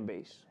be a fan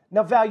base.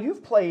 Now, Val,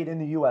 you've played in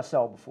the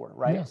USL before,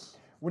 right? Yes.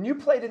 When you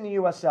played in the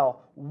USL,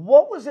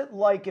 what was it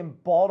like in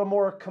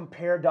Baltimore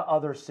compared to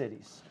other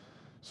cities?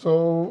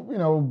 So,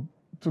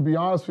 to be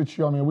honest with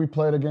you, I mean, we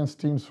played against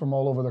teams from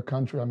all over the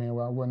country. I mean,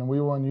 when we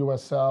were in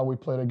USL, we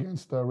played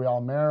against Real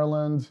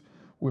Maryland.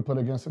 We played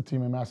against a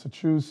team in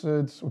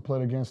Massachusetts. We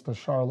played against the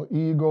Charlotte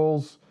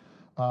Eagles.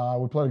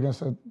 We played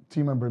against a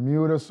team in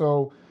Bermuda.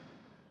 So,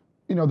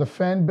 the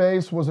fan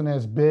base wasn't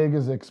as big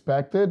as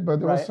expected, but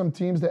there was some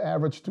teams that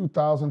averaged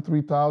 2,000,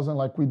 3,000,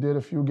 like we did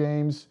a few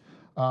games.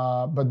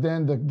 But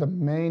then the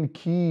main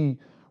key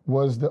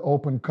was the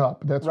Open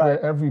Cup. That's where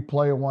every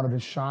player wanted to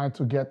shine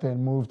to get there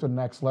and move to the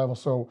next level.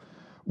 So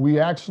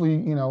we actually,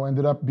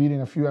 ended up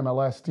beating a few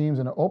MLS teams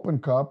in the Open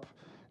Cup,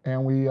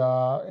 and we,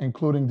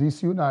 including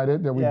DC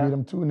United, that we beat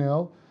them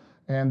 2-0.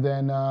 And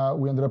then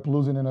we ended up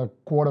losing in the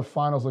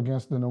quarterfinals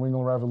against the New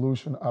England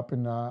Revolution up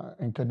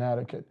in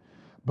Connecticut.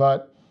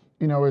 But,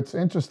 it's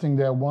interesting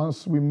that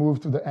once we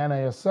moved to the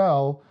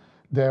NASL,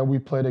 that we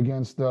played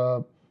against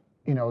the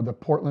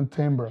Portland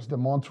Timbers, the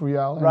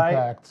Montreal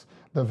Impacts,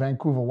 the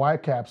Vancouver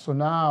Whitecaps. So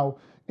now,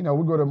 we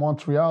go to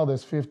Montreal,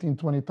 there's 15,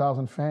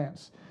 20,000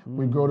 fans.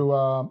 We go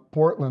to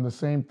Portland, the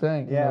same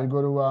thing. We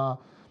go to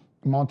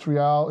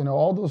Montreal,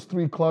 all those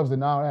three clubs that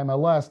now are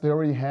MLS, they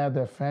already had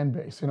their fan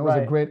base. It was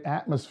a great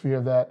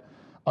atmosphere that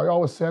I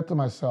always said to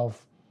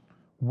myself,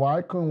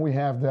 why couldn't we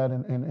have that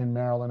in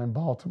Maryland and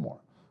Baltimore?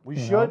 We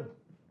should.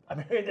 I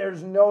mean,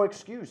 there's no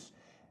excuse.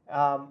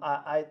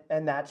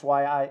 And that's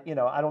why I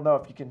don't know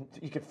if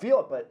you can feel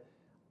it, but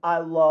I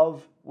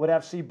love what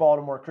FC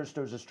Baltimore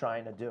Christos is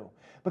trying to do,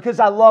 because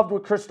I loved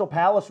what Crystal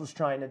Palace was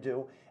trying to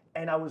do,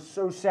 and I was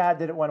so sad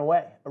that it went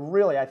away.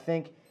 Really, I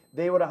think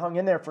they would have hung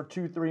in there for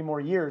 2-3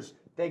 more years.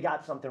 They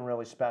got something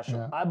really special.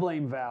 Yeah. I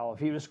blame Val. If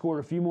he would have scored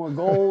a few more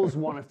goals,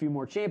 won a few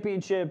more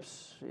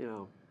championships,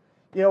 You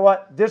know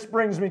what? This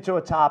brings me to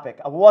a topic.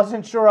 I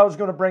wasn't sure I was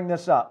going to bring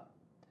this up,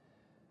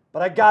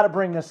 but I got to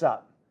bring this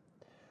up.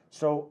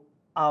 So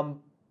I'm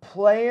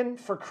playing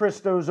for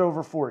Christos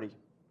over 40.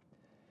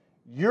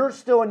 You're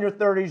still in your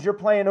 30s. You're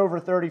playing over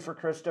 30 for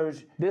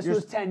Christos. This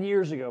was 10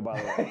 years ago,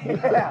 by the way.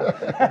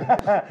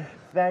 Yeah.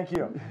 Thank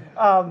you.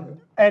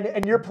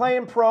 And you're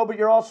playing pro, but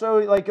you're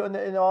also like in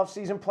the off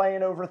season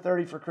playing over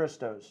 30 for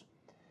Christos.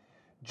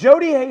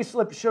 Jody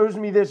Hayslip shows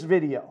me this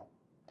video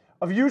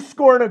of you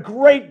scoring a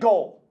great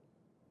goal,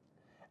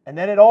 and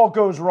then it all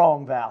goes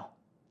wrong, Val.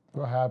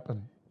 What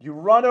happened? You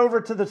run over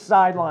to the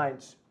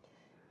sidelines.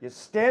 You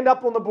stand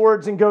up on the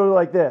boards and go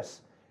like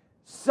this.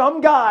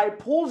 Some guy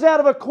pulls out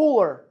of a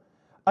cooler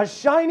a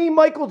shiny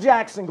Michael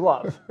Jackson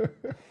glove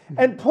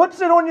and puts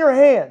it on your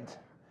hand.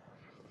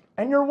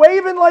 And you're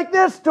waving like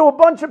this to a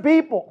bunch of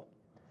people.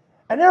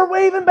 And they're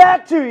waving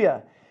back to you.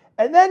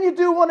 And then you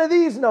do one of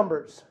these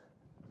numbers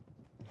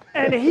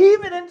and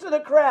heave it into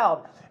the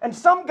crowd. And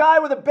some guy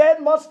with a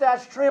bad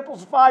mustache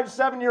tramples 5,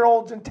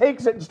 7-year-olds and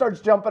takes it and starts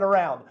jumping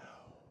around.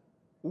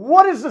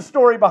 What is the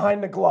story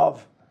behind the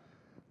glove?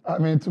 I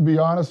mean, to be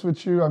honest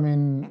with you,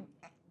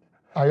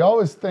 I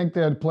always think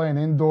that playing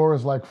indoor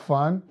is like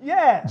fun.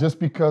 Yeah. Just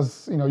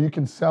because, you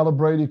can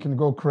celebrate, you can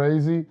go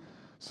crazy.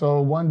 So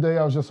one day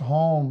I was just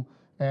home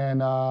and,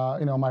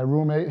 my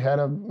roommate had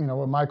a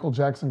Michael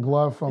Jackson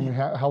glove from the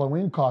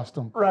Halloween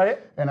costume. Right.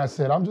 And I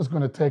said, I'm just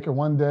going to take it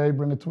one day,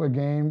 bring it to a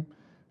game,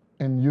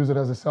 and use it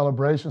as a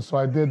celebration. So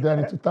I did that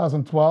in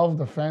 2012.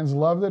 The fans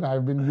loved it.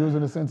 I've been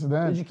using it since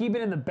then. Did you keep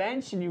it in the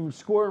bench and you would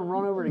score and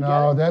run over to get it?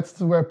 No, that's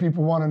where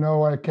people want to know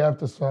where I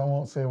kept it, so I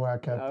won't say where I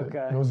kept it.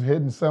 Okay. It was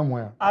hidden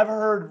somewhere. I've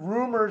heard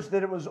rumors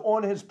that it was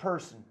on his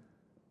person.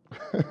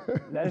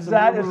 That's Is the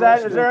that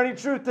rumor is there any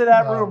truth to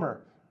that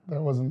rumor? It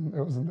wasn't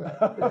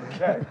that.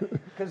 Okay.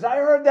 Because I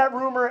heard that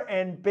rumor,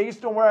 and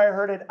based on where I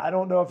heard it, I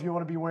don't know if you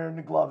want to be wearing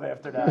the glove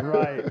after that.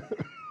 Right.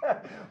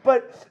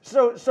 But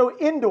so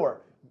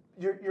indoor,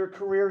 your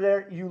career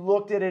there, you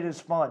looked at it as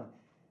fun.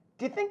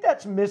 Do you think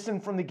that's missing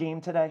from the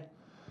game today?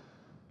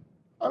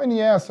 I mean,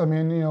 yes. I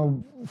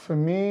mean, for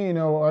me, I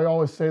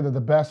always say that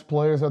the best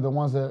players are the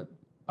ones that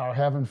are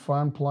having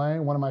fun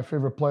playing. One of my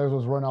favorite players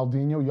was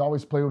Ronaldinho. You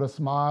always play with a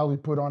smile. You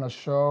put on a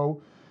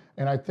show.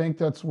 And I think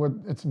that's what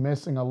it's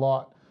missing a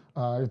lot.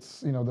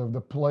 It's,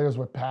 the players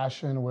with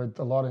passion, with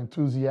a lot of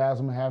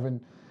enthusiasm, having,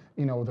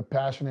 the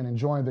passion and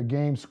enjoying the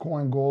game,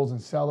 scoring goals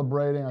and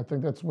celebrating. I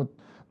think that's what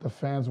the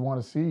fans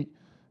want to see.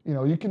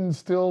 You can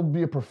still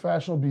be a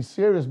professional, be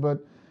serious, but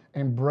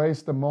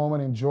embrace the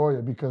moment, enjoy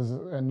it, because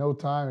in no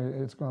time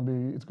it's going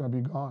to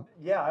be gone.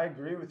 Yeah, I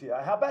agree with you.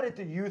 How about at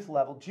the youth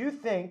level? Do you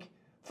think,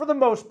 for the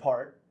most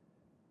part,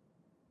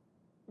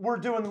 we're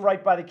doing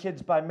right by the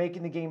kids by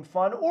making the game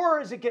fun, or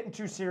is it getting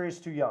too serious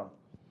too young?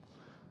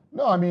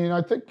 No, I mean,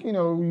 I think,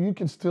 you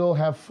can still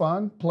have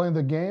fun playing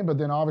the game, but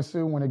then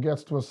obviously when it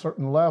gets to a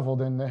certain level,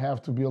 then they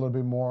have to be a little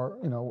bit more,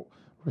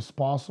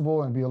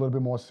 responsible and be a little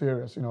bit more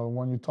serious.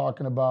 When you're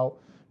talking about,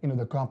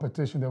 the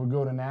competition that we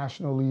go to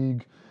National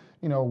League,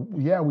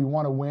 yeah, we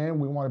want to win,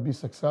 we want to be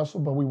successful,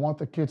 but we want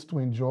the kids to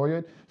enjoy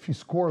it. If you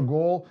score a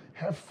goal,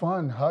 have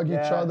fun, hug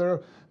each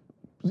other,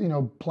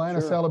 plan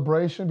a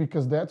celebration,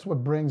 because that's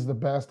what brings the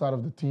best out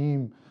of the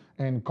team.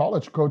 And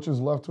college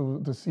coaches love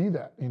to see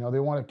that. They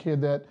want a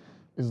kid that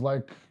is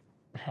like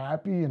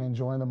happy and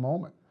enjoying the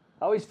moment.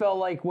 I always felt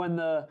like when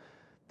the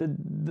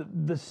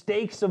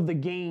stakes of the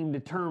game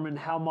determine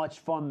how much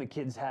fun the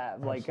kids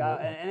have. Like,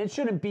 and it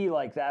shouldn't be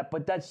like that,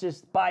 but that's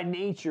just by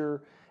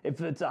nature. If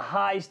it's a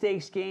high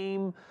stakes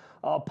game,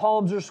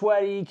 palms are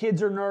sweaty,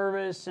 kids are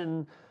nervous,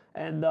 and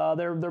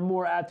they're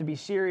more apt to be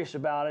serious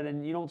about it,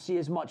 and you don't see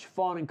as much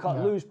fun and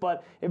cut loose.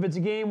 But if it's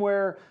a game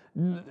where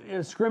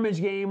a scrimmage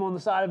game on the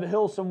side of a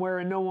hill somewhere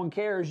and no one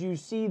cares, you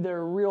see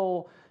their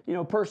real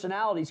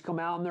personalities come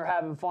out and they're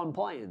having fun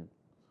playing.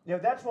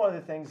 That's one of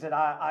the things that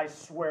I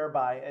swear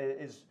by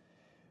is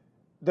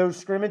those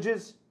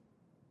scrimmages,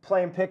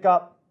 playing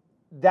pickup.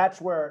 That's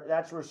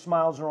where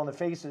smiles are on the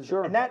faces,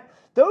 Sure. And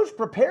those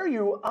prepare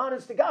you,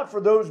 honest to God,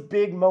 for those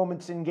big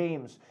moments in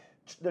games.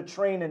 The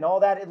training, all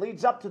that, it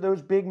leads up to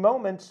those big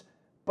moments,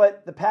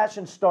 but the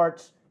passion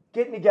starts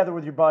getting together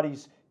with your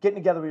buddies, getting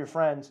together with your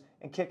friends,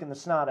 and kicking the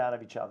snot out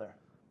of each other.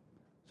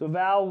 So,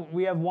 Val,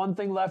 we have one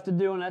thing left to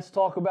do, and let's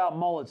talk about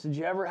mullets. Did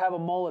you ever have a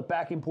mullet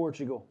back in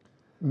Portugal?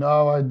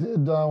 No, I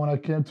did. When I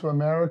came to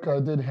America, I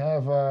did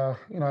have,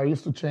 I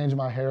used to change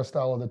my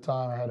hairstyle all the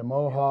time. I had a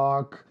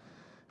mohawk,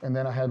 and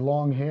then I had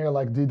long hair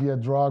like Didier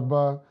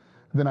Drogba.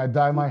 Then I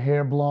dye my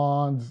hair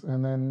blonde,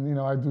 and then,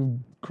 I do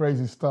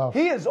crazy stuff.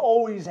 He has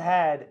always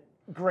had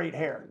great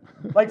hair.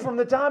 Like from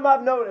the time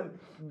I've known him,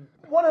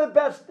 one of the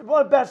best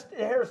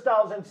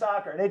hairstyles in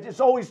soccer, and it's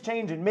always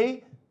changing.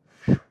 Me,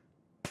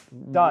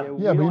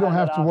 done. Yeah, but you don't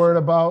have to worry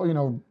about,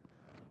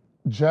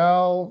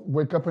 gel,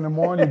 wake up in the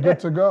morning, you're good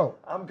to go.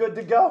 I'm good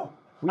to go.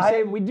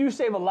 We do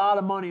save a lot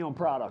of money on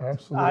product.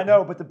 Absolutely. I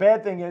know, but the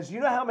bad thing is,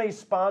 how many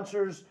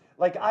sponsors,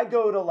 like I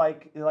go to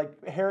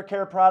like hair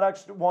care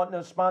products wanting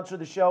to sponsor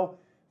the show,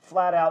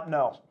 flat out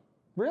no.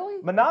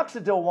 Really?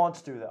 Minoxidil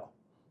wants to, though.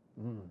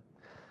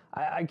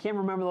 I can't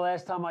remember the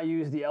last time I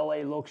used the LA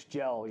Looks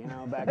gel,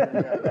 back in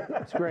the day.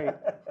 It's great.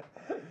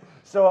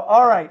 So,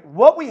 all right,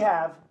 what we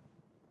have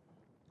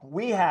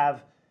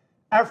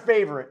our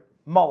favorite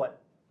mullet.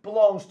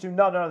 Belongs to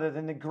none other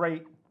than the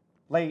great,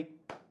 late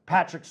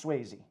Patrick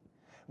Swayze.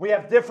 We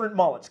have different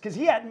mullets, because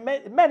he had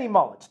many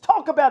mullets.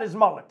 Talk about his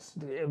mullets.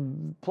 A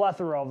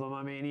plethora of them.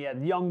 I mean, he had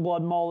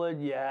Youngblood mullet,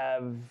 you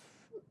have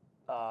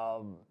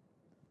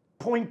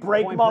Point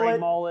Break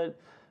mullet.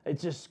 It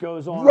just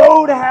goes on.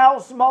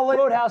 Roadhouse mullet.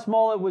 Roadhouse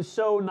mullet was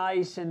so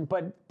nice,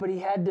 but he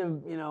had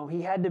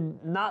to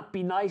not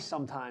be nice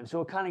sometimes, so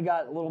it kind of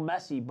got a little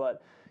messy.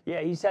 But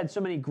yeah, he's had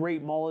so many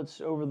great mullets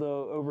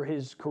over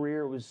his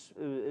career.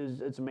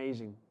 It's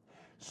amazing.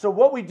 So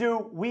what we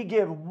do, we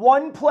give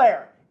one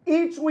player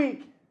each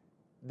week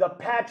the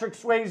Patrick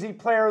Swayze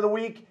Player of the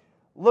Week.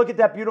 Look at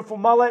that beautiful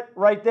mullet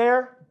right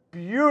there.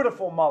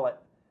 Beautiful mullet.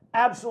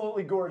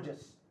 Absolutely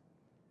gorgeous.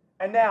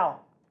 And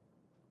now,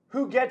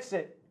 who gets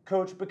it,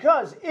 Coach?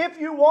 Because if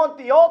you want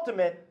the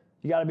ultimate,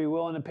 you got to be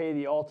willing to pay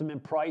the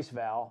ultimate price,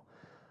 Val.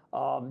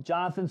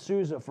 Jonathan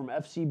Souza from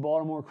FC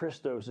Baltimore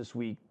Christos this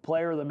week.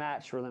 Player of the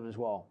match for them as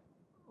well.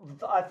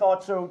 I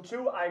thought so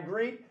too. I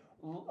agree.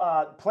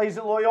 Plays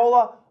at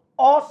Loyola.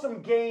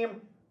 Awesome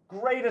game.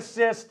 Great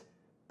assist.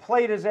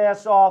 Played his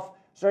ass off.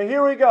 So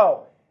here we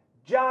go.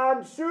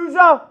 John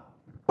Souza.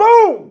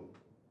 Boom!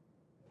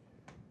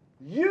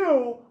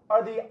 You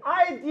are the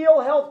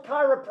Ideal Health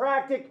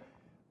Chiropractic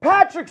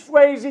Patrick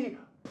Swayze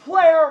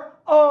Player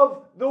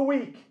of the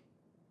Week.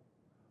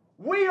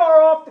 We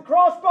are off the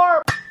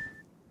crossbar.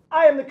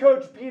 I am the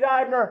coach, Pete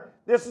Eibner.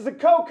 This is a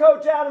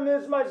co-coach, Adam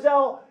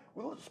MIZZtery.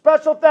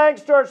 Special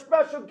thanks to our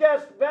special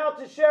guest, Val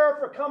Teixeira,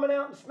 for coming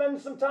out and spending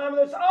some time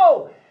with us.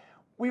 Oh,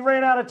 we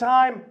ran out of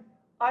time.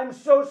 I'm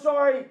so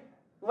sorry.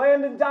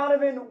 Landon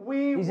Donovan,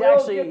 we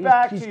will get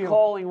back to you. He's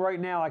calling right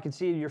now. I can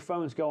see your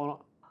phone's going on.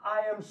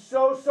 I am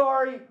so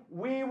sorry.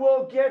 We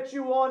will get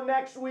you on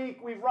next week.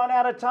 We've run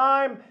out of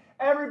time.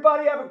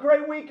 Everybody have a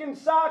great week in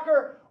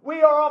soccer.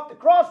 We are off the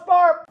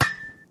crossbar,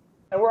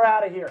 and we're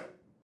out of here.